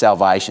hope of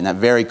salvation, that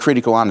very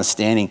critical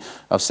understanding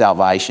of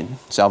salvation.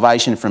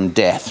 Salvation from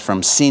death,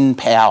 from sin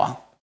power.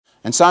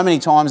 And so many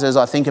times as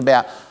I think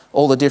about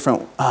all the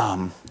different,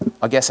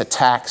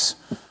 attacks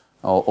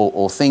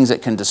or things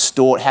that can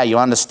distort how you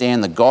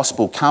understand the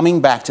gospel, coming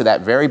back to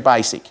that very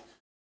basic.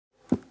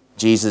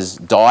 Jesus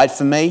died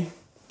for me.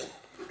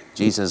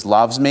 Jesus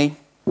loves me.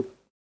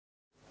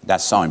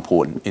 That's so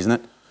important, isn't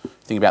it?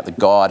 Think about the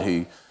God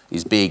who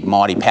is big,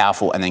 mighty,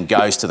 powerful, and then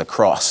goes to the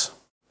cross.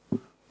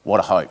 What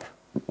a hope.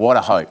 What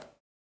a hope.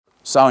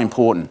 So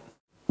important.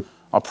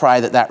 I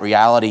pray that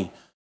reality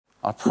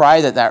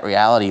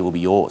will be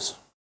yours.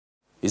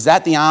 Is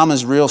that the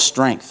armour's real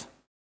strength?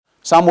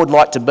 Some would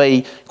like to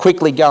be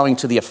quickly going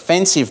to the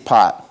offensive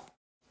part.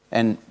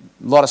 And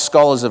a lot of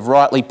scholars have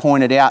rightly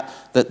pointed out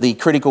that the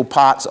critical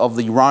parts of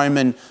the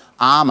Roman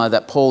armour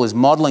that Paul is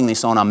modelling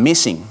this on are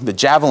missing, the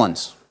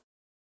javelins.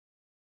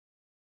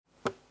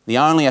 The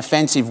only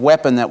offensive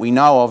weapon that we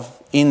know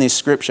of in this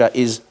scripture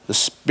is the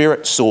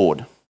Spirit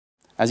sword.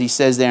 As he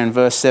says there in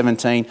verse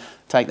 17,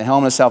 take the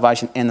helmet of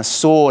salvation and the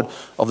sword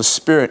of the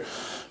Spirit,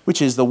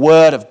 which is the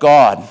Word of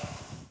God.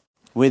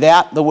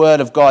 Without the Word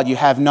of God, you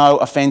have no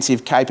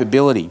offensive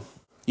capability.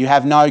 You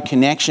have no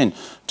connection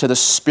to the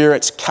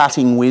Spirit's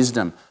cutting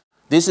wisdom.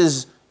 This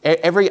is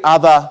every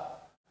other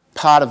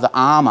part of the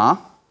armour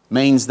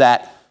means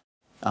that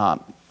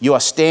you are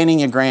standing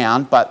your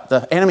ground, but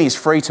the enemy is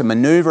free to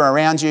manoeuvre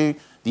around you.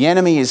 The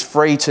enemy is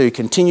free to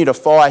continue to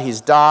fire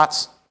his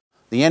darts.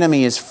 The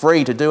enemy is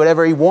free to do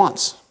whatever he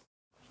wants.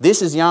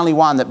 This is the only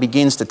one that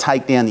begins to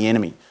take down the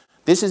enemy.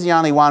 This is the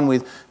only one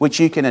with which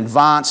you can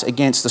advance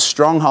against the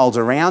strongholds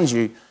around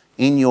you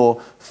in your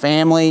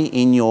family,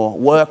 in your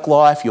work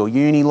life, your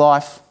uni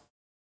life.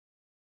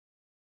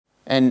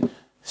 And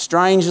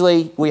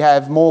strangely, we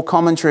have more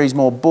commentaries,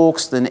 more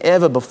books than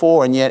ever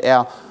before, and yet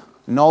our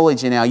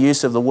knowledge and our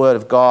use of the Word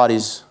of God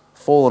is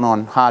fallen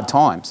on hard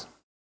times.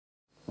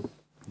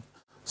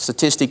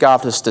 Statistic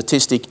after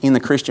statistic in the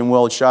Christian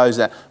world shows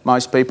that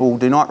most people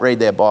do not read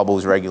their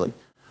Bibles regularly.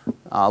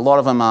 A lot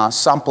of them are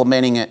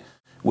supplementing it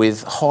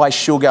with high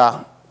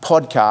sugar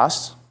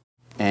podcasts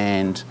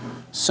and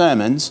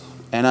sermons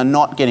and are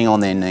not getting on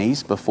their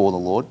knees before the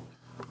Lord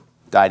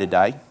day to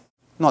day.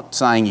 Not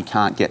saying you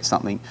can't get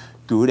something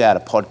good out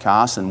of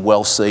podcasts and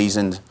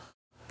well-seasoned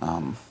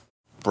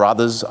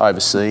brothers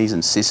overseas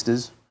and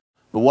sisters.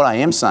 But what I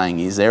am saying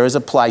is there is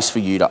a place for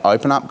you to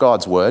open up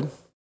God's Word,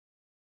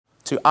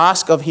 to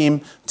ask of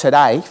Him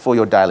today for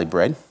your daily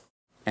bread,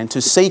 and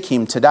to seek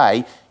Him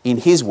today in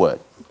His Word.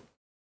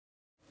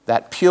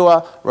 That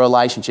pure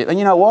relationship. And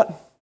you know what?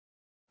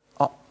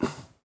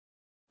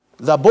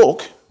 The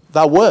book,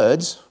 the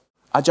words,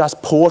 are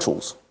just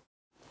portals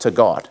to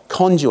God,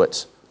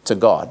 conduits to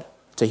God,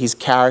 to His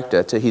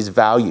character, to His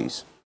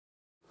values.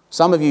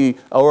 Some of you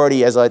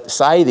already, as I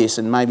say this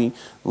and maybe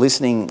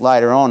listening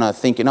later on, are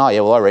thinking, oh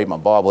yeah, well I read my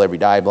Bible every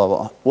day, blah,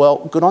 blah.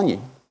 Well, good on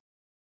you.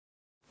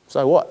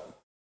 So what?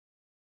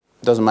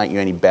 It doesn't make you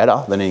any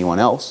better than anyone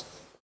else.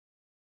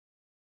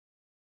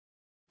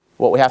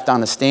 What we have to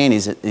understand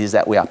is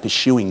that we are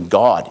pursuing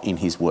God in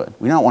His Word.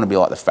 We don't want to be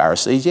like the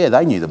Pharisees. Yeah,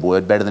 they knew the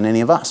Word better than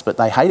any of us, but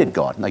they hated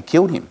God and they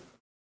killed Him.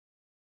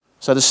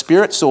 So the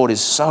Spirit sword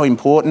is so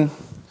important,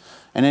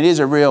 and it is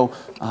a real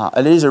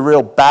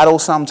battle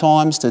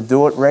sometimes to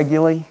do it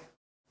regularly.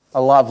 I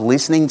love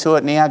listening to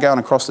it now, going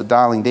across the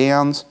Darling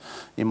Downs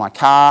in my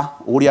car,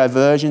 audio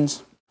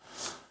versions.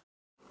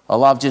 I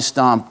love just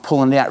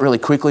pulling it out really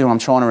quickly when I'm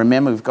trying to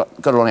remember. We've got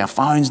it on our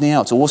phones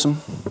now. It's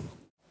awesome.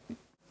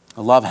 I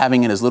love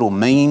having it as little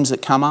memes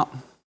that come up.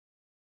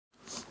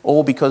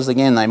 All because,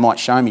 again, they might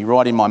show me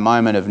right in my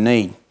moment of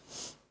need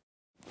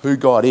who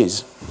God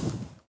is.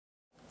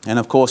 And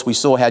of course, we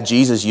saw how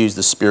Jesus used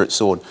the Spirit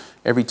sword.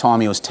 Every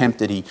time He was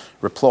tempted, He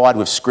replied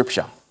with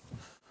Scripture.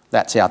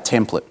 That's our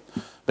template.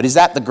 But is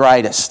that the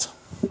greatest?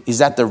 Is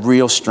that the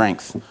real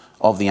strength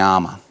of the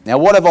armour? Now,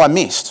 what have I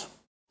missed?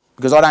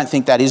 Because I don't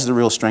think that is the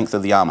real strength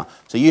of the armour.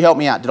 So you help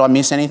me out. Did I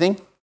miss anything?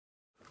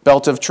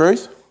 Belt of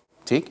truth?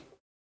 Tick.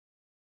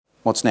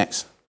 What's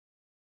next?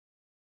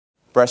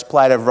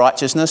 Breastplate of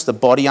righteousness, the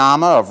body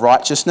armour of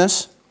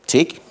righteousness?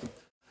 Tick.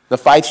 The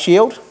faith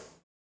shield?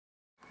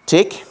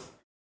 Tick.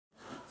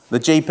 The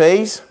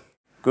GPs?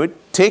 Good.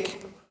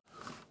 Tick.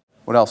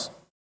 What else?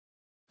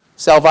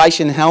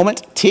 Salvation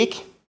helmet?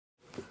 Tick.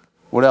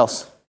 What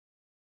else?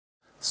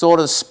 Sword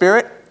of the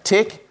Spirit?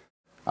 Tick.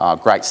 Oh,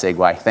 great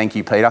segue. Thank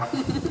you, Peter.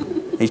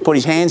 He's put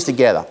his hands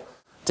together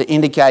to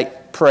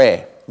indicate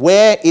prayer.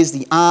 Where is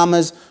the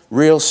armour's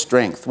real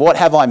strength? What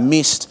have I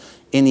missed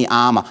in the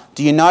armour?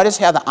 Do you notice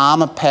how the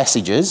armour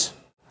passages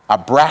are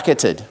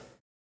bracketed?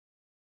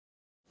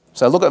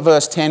 So look at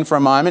verse 10 for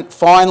a moment.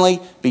 Finally,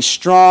 be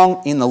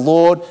strong in the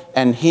Lord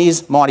and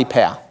His mighty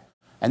power.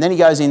 And then he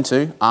goes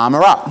into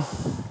armour up.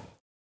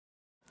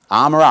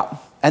 Armour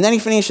up. And then he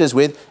finishes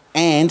with,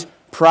 and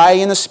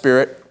pray in the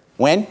Spirit.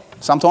 When?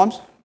 Sometimes.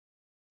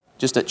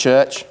 Just at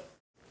church.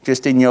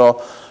 Just in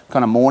your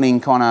kind of morning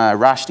kind of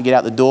rush to get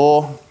out the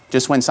door.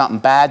 Just when something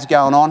bad's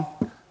going on.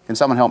 Can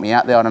someone help me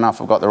out there? I don't know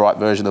if I've got the right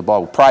version of the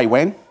Bible. Pray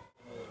when?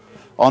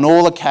 On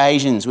all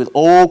occasions, with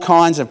all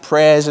kinds of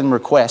prayers and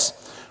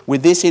requests.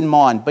 With this in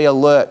mind, be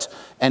alert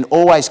and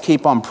always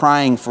keep on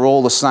praying for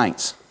all the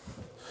saints.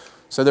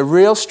 So the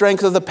real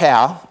strength and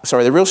power,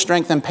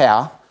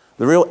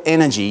 the real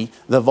energy,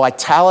 the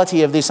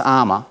vitality of this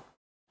armour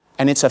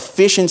and its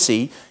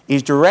efficiency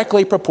is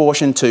directly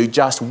proportioned to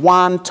just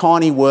one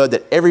tiny word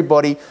that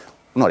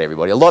not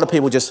everybody, a lot of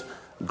people just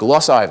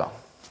gloss over.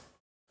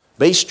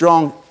 Be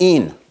strong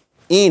in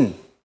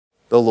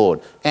the Lord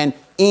and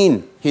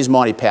in His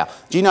mighty power.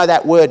 Do you know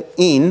that word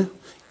in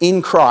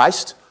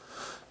Christ,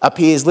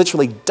 appears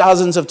literally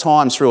dozens of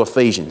times through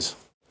Ephesians.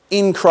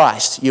 In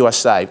Christ you are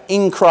saved.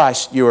 In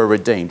Christ you are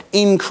redeemed.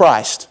 In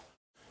Christ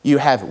you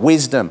have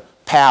wisdom,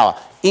 power.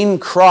 In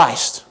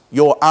Christ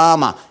your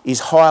armour is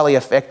highly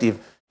effective,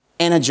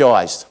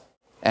 energised,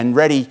 and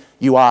ready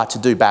you are to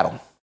do battle.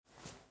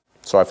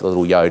 Sorry for the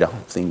little Yoda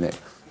thing there.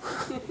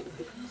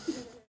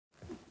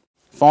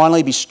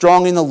 Finally, be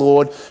strong in the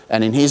Lord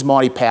and in His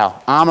mighty power.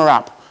 Armour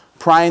up.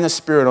 Pray in the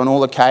Spirit on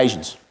all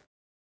occasions.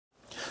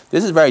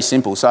 This is very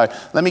simple. So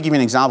let me give you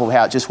an example of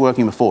how it's just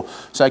working before.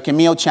 So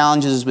Camille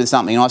challenges us with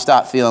something and I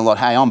start feeling like,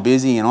 hey, I'm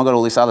busy and I've got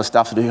all this other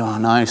stuff to do. Oh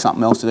no,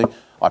 something else to do.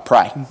 I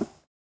pray.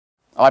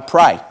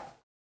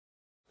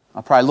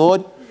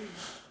 Lord,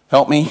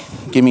 help me,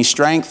 give me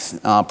strength.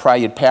 Pray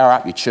you'd power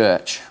up your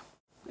church.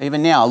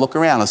 Even now, I look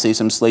around, I see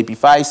some sleepy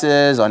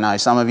faces. I know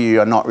some of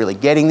you are not really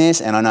getting this,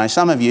 and I know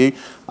some of you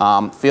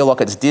feel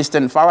like it's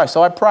distant and far away.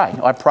 So I pray.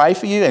 I pray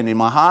for you, and in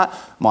my heart,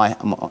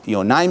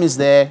 your name is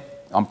there.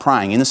 I'm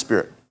praying in the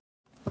Spirit.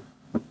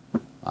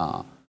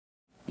 I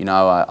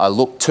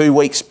looked 2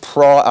 weeks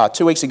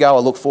ago, I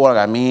looked forward,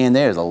 I go, man,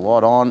 there's a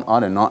lot on. I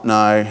do not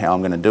know how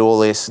I'm going to do all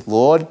this.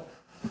 Lord,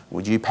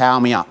 would you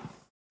power me up?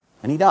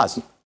 And he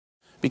does.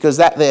 Because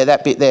that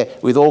bit there,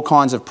 with all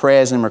kinds of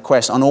prayers and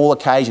requests on all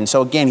occasions.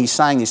 So again, he's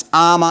saying this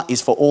armour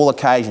is for all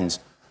occasions.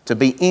 To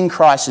be in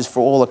Christ is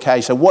for all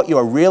occasions. So what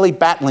you're really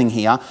battling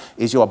here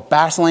is you're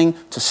battling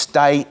to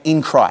stay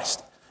in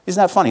Christ.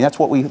 Isn't that funny? That's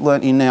what we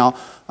learnt in our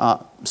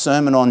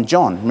sermon on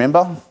John,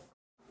 remember?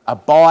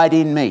 Abide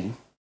in me.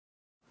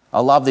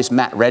 I love this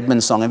Matt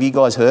Redman song. Have you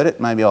guys heard it?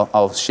 Maybe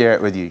I'll share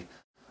it with you.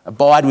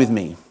 Abide with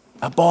me.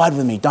 Abide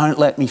with me. Don't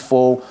let me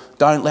fall.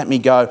 Don't let me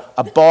go.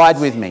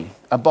 Abide with me.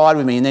 Abide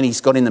with me. And then he's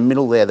got in the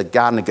middle there the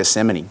Garden of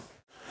Gethsemane.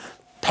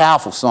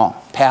 Powerful song.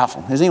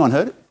 Powerful. Has anyone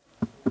heard it?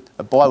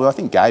 Abide with, I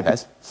think Gabe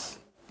has.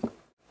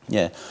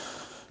 Yeah.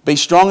 Be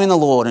strong in the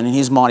Lord and in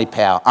his mighty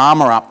power.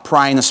 Armour up.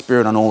 Pray in the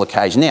Spirit on all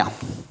occasions. Now,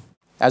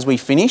 as we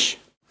finish,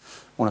 I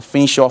want to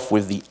finish off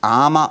with the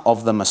armour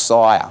of the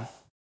Messiah.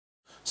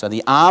 So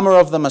the armour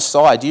of the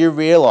Messiah. Do you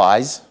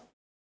realise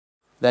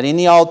that in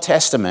the Old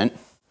Testament,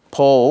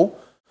 Paul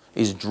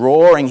is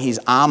drawing his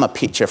armour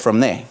picture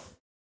from there?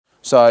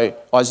 So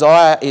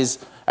Isaiah is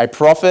a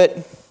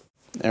prophet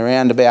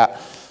around about,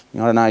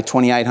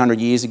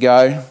 2,800 years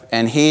ago.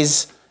 And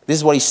this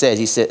is what he says.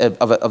 He said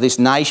of this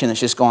nation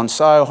that's just gone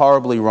so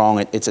horribly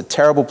wrong. It's a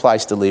terrible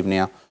place to live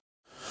now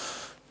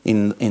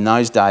in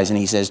those days. And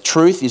he says,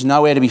 truth is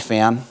nowhere to be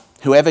found.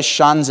 Whoever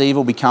shuns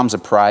evil becomes a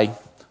prey.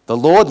 The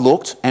Lord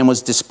looked and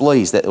was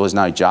displeased that there was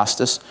no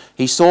justice.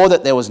 He saw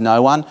that there was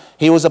no one.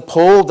 He was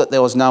appalled that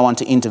there was no one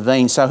to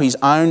intervene. So his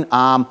own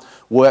arm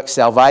worked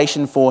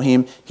salvation for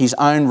him. His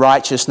own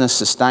righteousness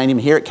sustained him.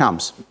 Here it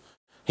comes.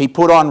 He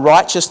put on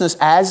righteousness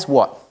as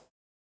what?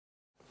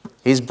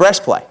 His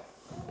breastplate.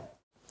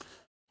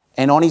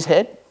 And on his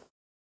head,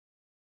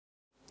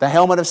 the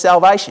helmet of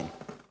salvation.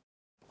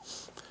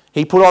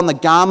 He put on the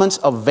garments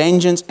of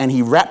vengeance and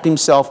he wrapped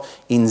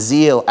himself in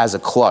zeal as a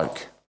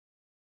cloak.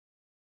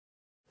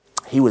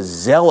 He was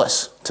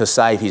zealous to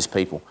save his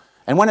people.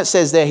 And when it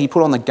says there, he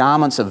put on the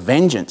garments of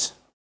vengeance,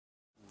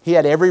 he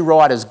had every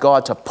right as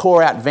God to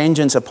pour out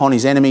vengeance upon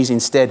his enemies.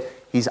 Instead,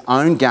 his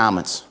own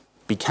garments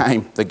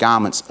became the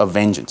garments of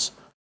vengeance.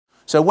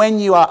 So when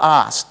you are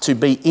asked to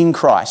be in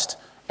Christ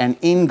and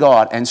in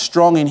God and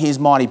strong in his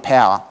mighty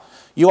power,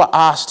 you are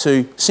asked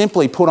to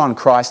simply put on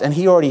Christ, and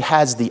he already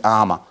has the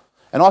armour.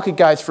 And I could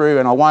go through,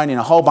 and I won't in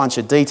a whole bunch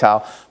of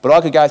detail, but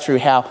I could go through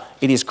how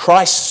it is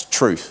Christ's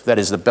truth that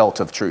is the belt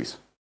of truth.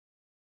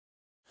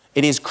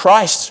 It is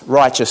Christ's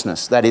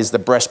righteousness that is the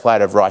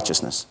breastplate of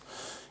righteousness.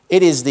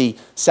 It is the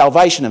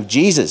salvation of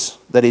Jesus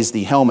that is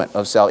the helmet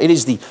of salvation. It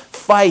is the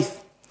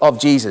faith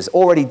of Jesus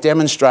already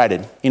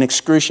demonstrated in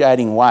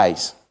excruciating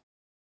ways.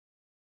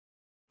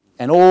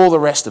 And all the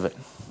rest of it.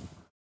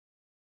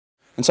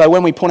 And so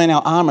when we put in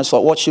our armour, it's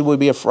like, what should we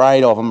be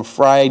afraid of? I'm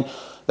afraid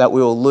that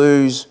we will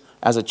lose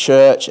as a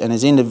church and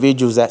as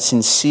individuals that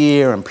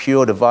sincere and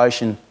pure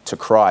devotion to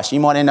Christ. You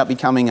might end up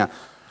becoming a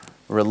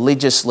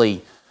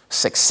religiously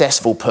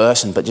successful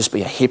person but just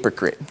be a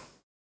hypocrite.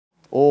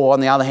 Or on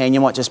the other hand, you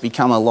might just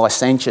become a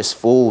licentious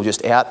fool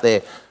just out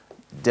there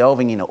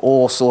delving into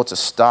all sorts of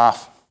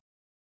stuff.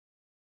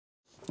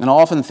 And I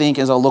often think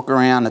as I look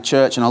around the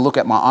church and I look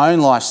at my own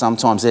life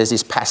sometimes, there's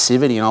this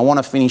passivity. And I want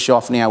to finish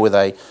off now with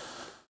a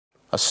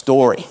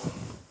story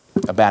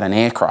about an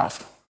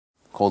aircraft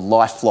called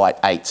Life Flight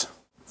 8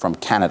 from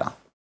Canada.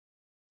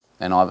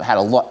 And I've had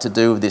a lot to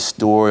do with this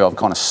story. I've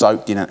kind of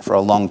soaked in it for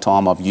a long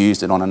time. I've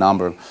used it on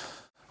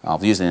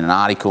I've used it in an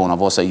article, and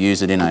I've also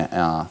used it in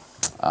a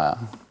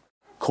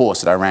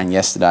course that I ran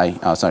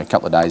a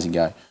couple of days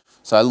ago.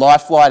 So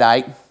Life Flight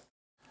 8,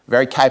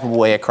 very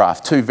capable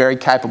aircraft, two very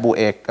capable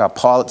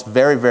pilots,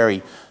 very,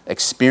 very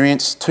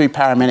experienced, two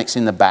paramedics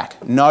in the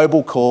back.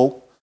 Noble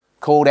call,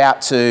 called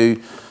out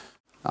to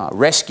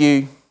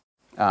rescue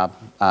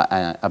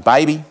a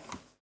baby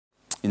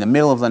in the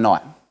middle of the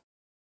night.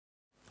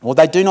 What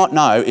they do not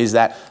know is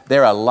that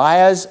there are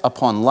layers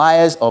upon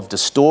layers of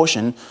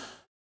distortion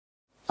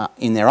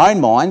in their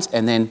own minds,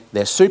 and then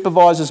their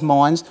supervisors'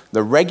 minds,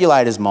 the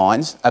regulators'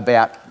 minds,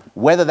 about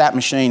whether that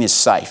machine is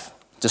safe.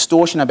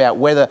 Distortion about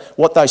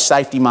what those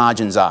safety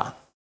margins are.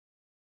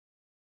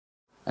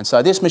 And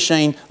so this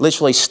machine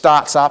literally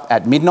starts up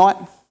at midnight,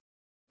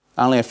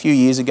 only a few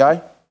years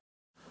ago,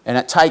 and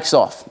it takes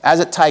off. As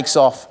it takes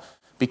off,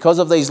 because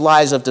of these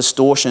layers of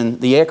distortion,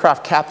 the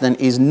aircraft captain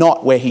is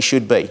not where he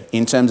should be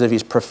in terms of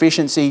his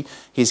proficiency,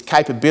 his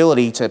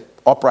capability to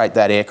operate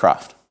that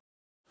aircraft.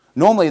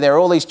 Normally, there are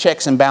all these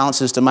checks and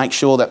balances to make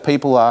sure that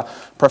people are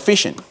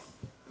proficient.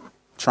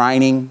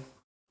 Training,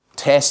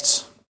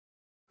 tests.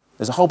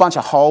 There's a whole bunch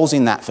of holes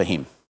in that for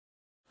him.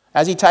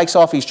 As he takes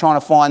off, he's trying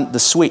to find the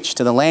switch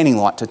to the landing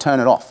light to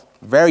turn it off.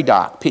 Very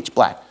dark, pitch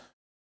black.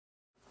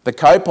 The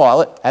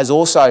co-pilot has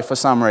also, for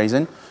some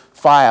reason,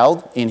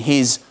 failed in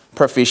his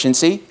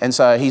proficiency, and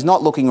so he's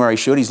not looking where he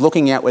should. He's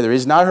looking out where there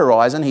is no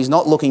horizon. He's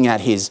not looking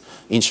at his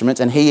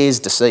instruments, and he is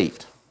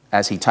deceived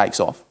as he takes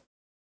off.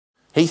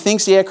 He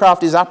thinks the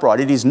aircraft is upright.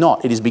 It is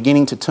not. It is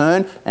beginning to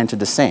turn and to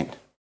descend.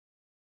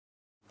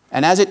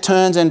 And as it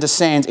turns and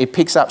descends, it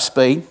picks up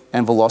speed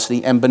and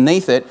velocity, and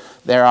beneath it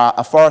there are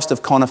a forest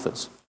of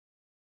conifers.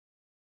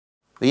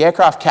 The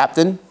aircraft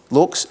captain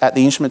looks at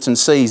the instruments and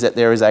sees that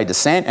there is a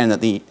descent and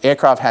that the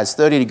aircraft has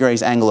 30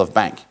 degrees angle of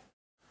bank.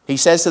 He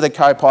says to the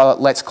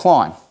co-pilot, "Let's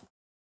climb."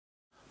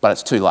 But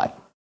it's too late.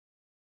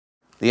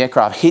 The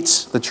aircraft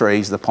hits the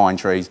trees, the pine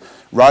trees.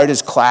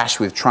 Rotors clash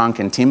with trunk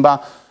and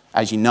timber.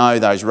 As you know,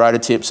 those rotor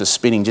tips are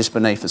spinning just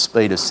beneath the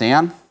speed of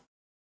sound,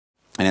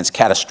 and it's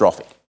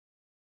catastrophic.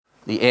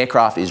 The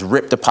aircraft is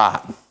ripped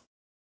apart.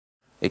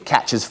 It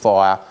catches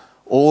fire.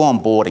 All on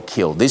board are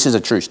killed. This is a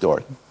true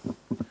story.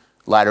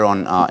 Later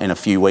on in a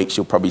few weeks,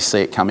 you'll probably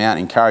see it come out. I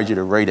encourage you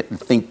to read it and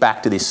think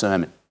back to this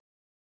sermon.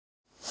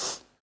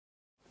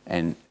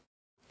 And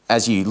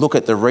as you look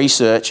at the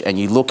research and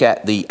you look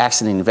at the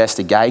accident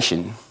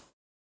investigation,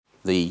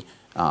 the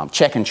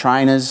check and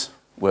trainers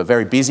were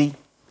very busy.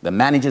 The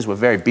managers were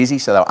very busy,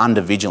 so they were under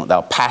vigilant. They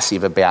were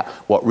passive about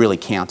what really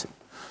counted.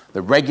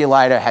 The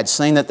regulator had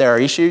seen that there are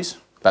issues,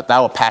 but they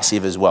were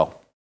passive as well.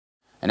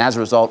 And as a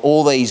result,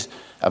 all these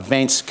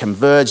events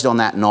converged on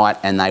that night,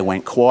 and they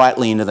went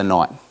quietly into the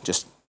night.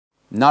 Just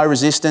no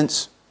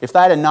resistance. If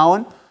they'd have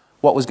known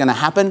what was going to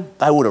happen,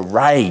 they would have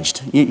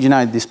raged. You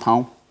know this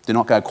poem? Do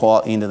not go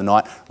quietly into the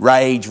night.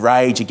 Rage,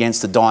 rage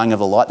against the dying of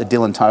the light, the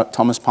Dylan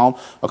Thomas poem.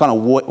 I kind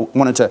of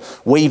wanted to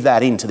weave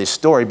that into this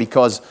story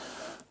because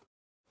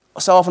I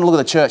so often look at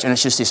the church and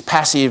it's just this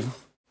passive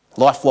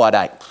life flight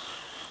 8.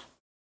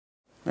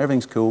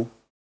 Everything's cool.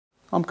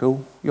 I'm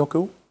cool. You're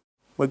cool.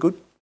 We're good.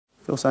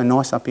 Feels so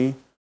nice up here.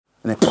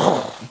 And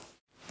then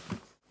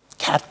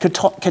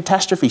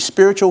catastrophe,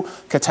 spiritual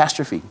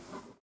catastrophe.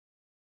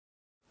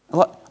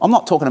 I'm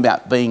not talking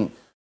about being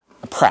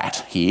a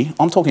prat here.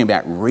 I'm talking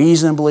about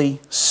reasonably,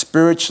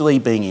 spiritually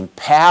being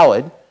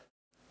empowered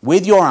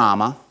with your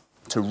armour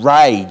to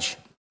rage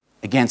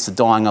against the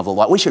dying of the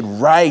light. We should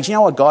rage. You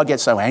know why God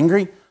gets so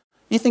angry?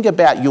 You think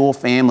about your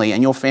family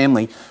and your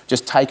family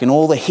just taking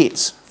all the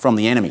hits from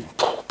the enemy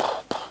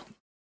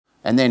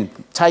and then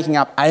taking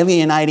up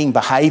alienating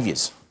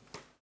behaviours,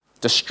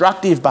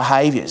 destructive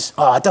behaviours.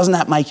 Oh, doesn't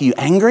that make you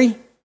angry?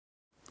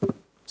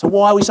 So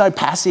why are we so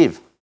passive?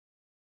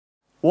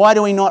 Why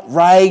do we not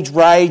rage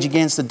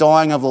against the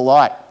dying of the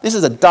light? This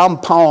is a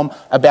dumb poem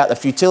about the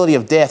futility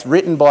of death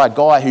written by a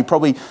guy who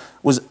probably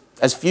was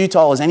as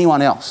futile as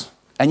anyone else.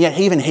 And yet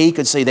even he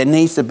could see there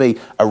needs to be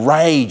a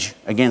rage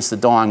against the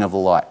dying of the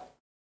light.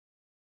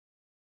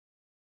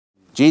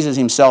 Jesus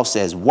himself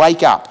says,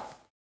 wake up.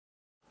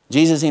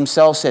 Jesus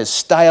himself says,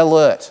 stay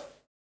alert.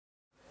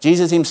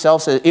 Jesus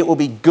himself says, it will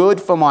be good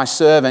for my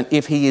servant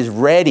if he is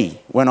ready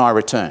when I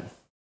return.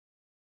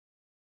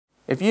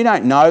 If you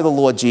don't know the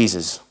Lord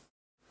Jesus,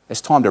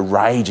 it's time to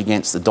rage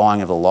against the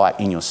dying of the light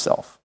in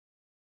yourself.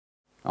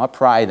 I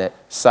pray that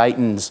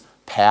Satan's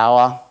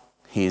power,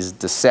 his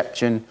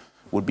deception,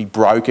 would be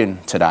broken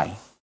today.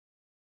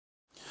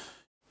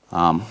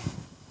 We're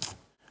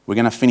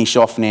going to finish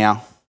off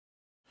now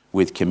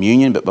with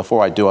communion, but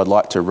before I do, I'd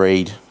like to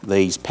read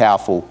these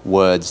powerful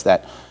words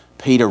that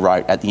Peter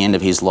wrote at the end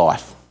of his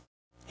life.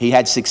 He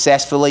had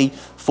successfully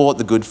fought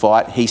the good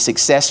fight. He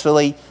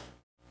successfully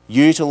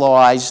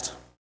utilised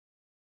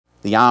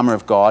the armour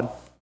of God.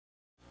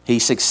 He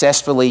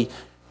successfully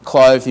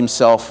clothed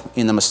himself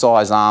in the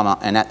Messiah's armour,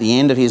 and at the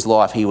end of his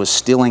life, he was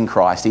still in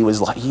Christ. He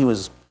was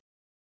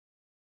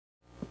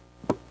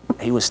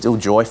still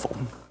joyful.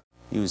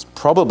 He was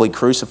probably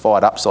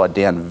crucified upside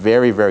down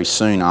very, very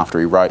soon after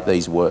he wrote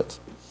these words.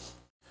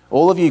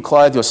 All of you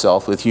clothe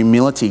yourself with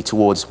humility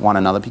towards one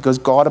another because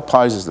God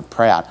opposes the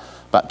proud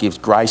but gives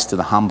grace to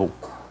the humble.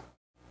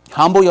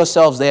 Humble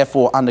yourselves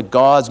therefore under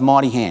God's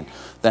mighty hand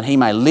that he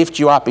may lift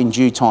you up in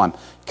due time.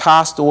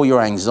 Cast all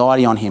your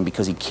anxiety on him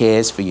because he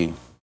cares for you.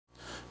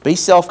 Be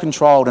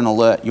self-controlled and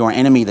alert. Your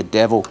enemy, the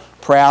devil,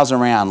 prowls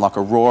around like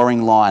a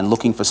roaring lion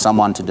looking for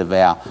someone to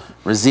devour.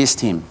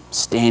 Resist him,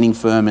 standing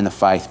firm in the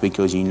faith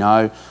because you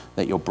know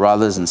that your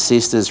brothers and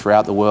sisters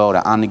throughout the world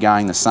are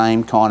undergoing the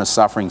same kind of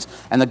sufferings.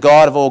 And the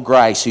God of all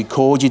grace, who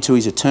called you to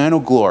his eternal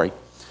glory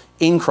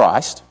in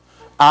Christ,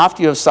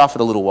 after you have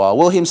suffered a little while,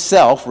 will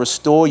himself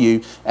restore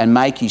you and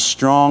make you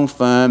strong,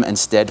 firm and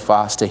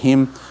steadfast. To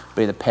him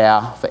be the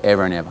power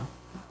forever and ever.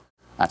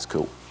 That's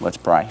cool. Let's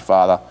pray.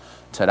 Father,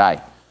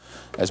 today,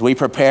 as we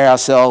prepare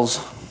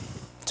ourselves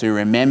to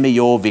remember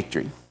your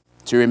victory,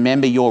 to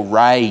remember your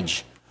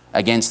rage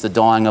against the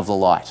dying of the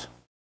light,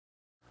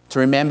 to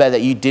remember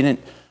that you didn't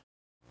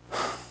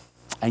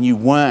and you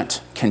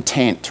weren't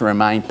content to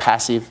remain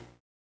passive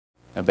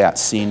about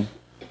sin,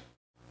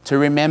 to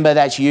remember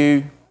that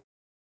you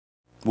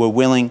were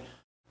willing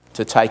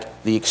to take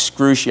the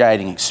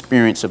excruciating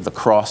experience of the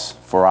cross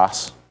for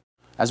us.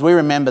 As we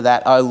remember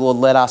that, oh Lord,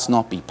 let us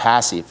not be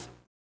passive.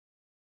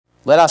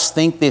 Let us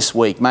think this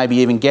week, maybe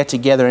even get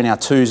together in our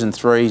 2s and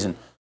 3s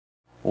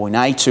or in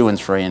A2 and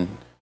 3 and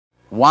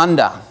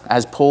Wonder,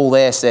 as Paul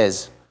there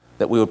says,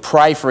 that we would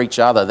pray for each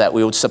other, that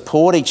we would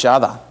support each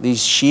other,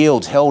 these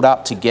shields held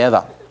up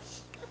together,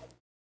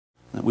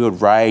 that we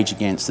would rage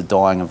against the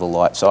dying of the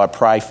light. So I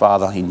pray,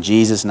 Father, in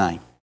Jesus' name,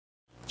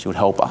 that you would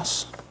help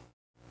us.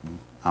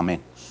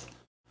 Amen.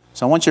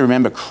 So I want you to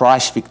remember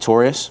Christ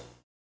victorious.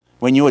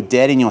 When you were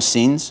dead in your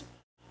sins,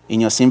 in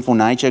your sinful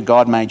nature,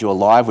 God made you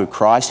alive with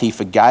Christ. He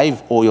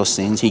forgave all your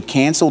sins. He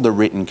cancelled the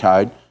written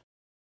code.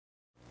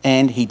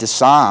 And he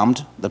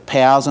disarmed the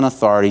powers and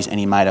authorities, and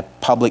he made a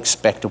public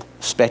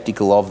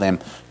spectacle of them,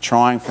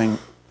 triumphing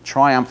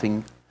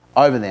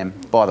over them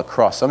by the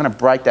cross. So I'm going to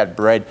break that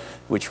bread,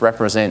 which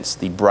represents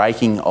the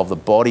breaking of the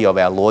body of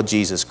our Lord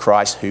Jesus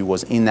Christ, who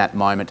was in that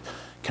moment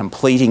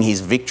completing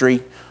his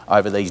victory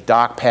over these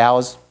dark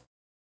powers.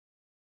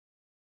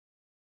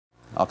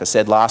 Like I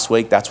said last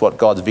week, that's what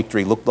God's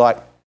victory looked like.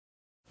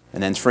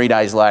 And then 3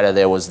 days later,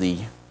 there was the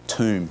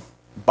tomb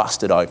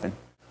busted open.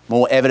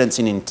 More evidence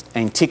in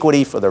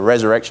antiquity for the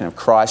resurrection of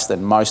Christ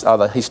than most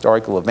other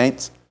historical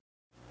events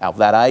of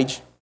that age.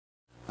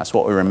 That's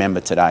what we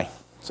remember today.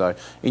 So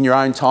in your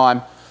own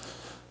time,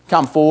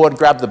 come forward,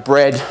 grab the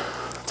bread,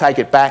 take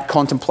it back,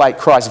 contemplate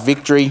Christ's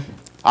victory,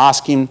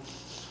 ask him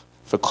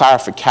for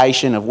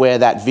clarification of where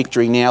that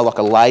victory now, like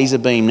a laser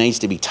beam, needs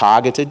to be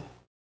targeted.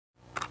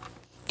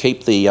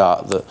 Keep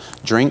the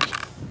drink,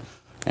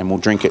 and we'll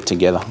drink it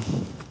together.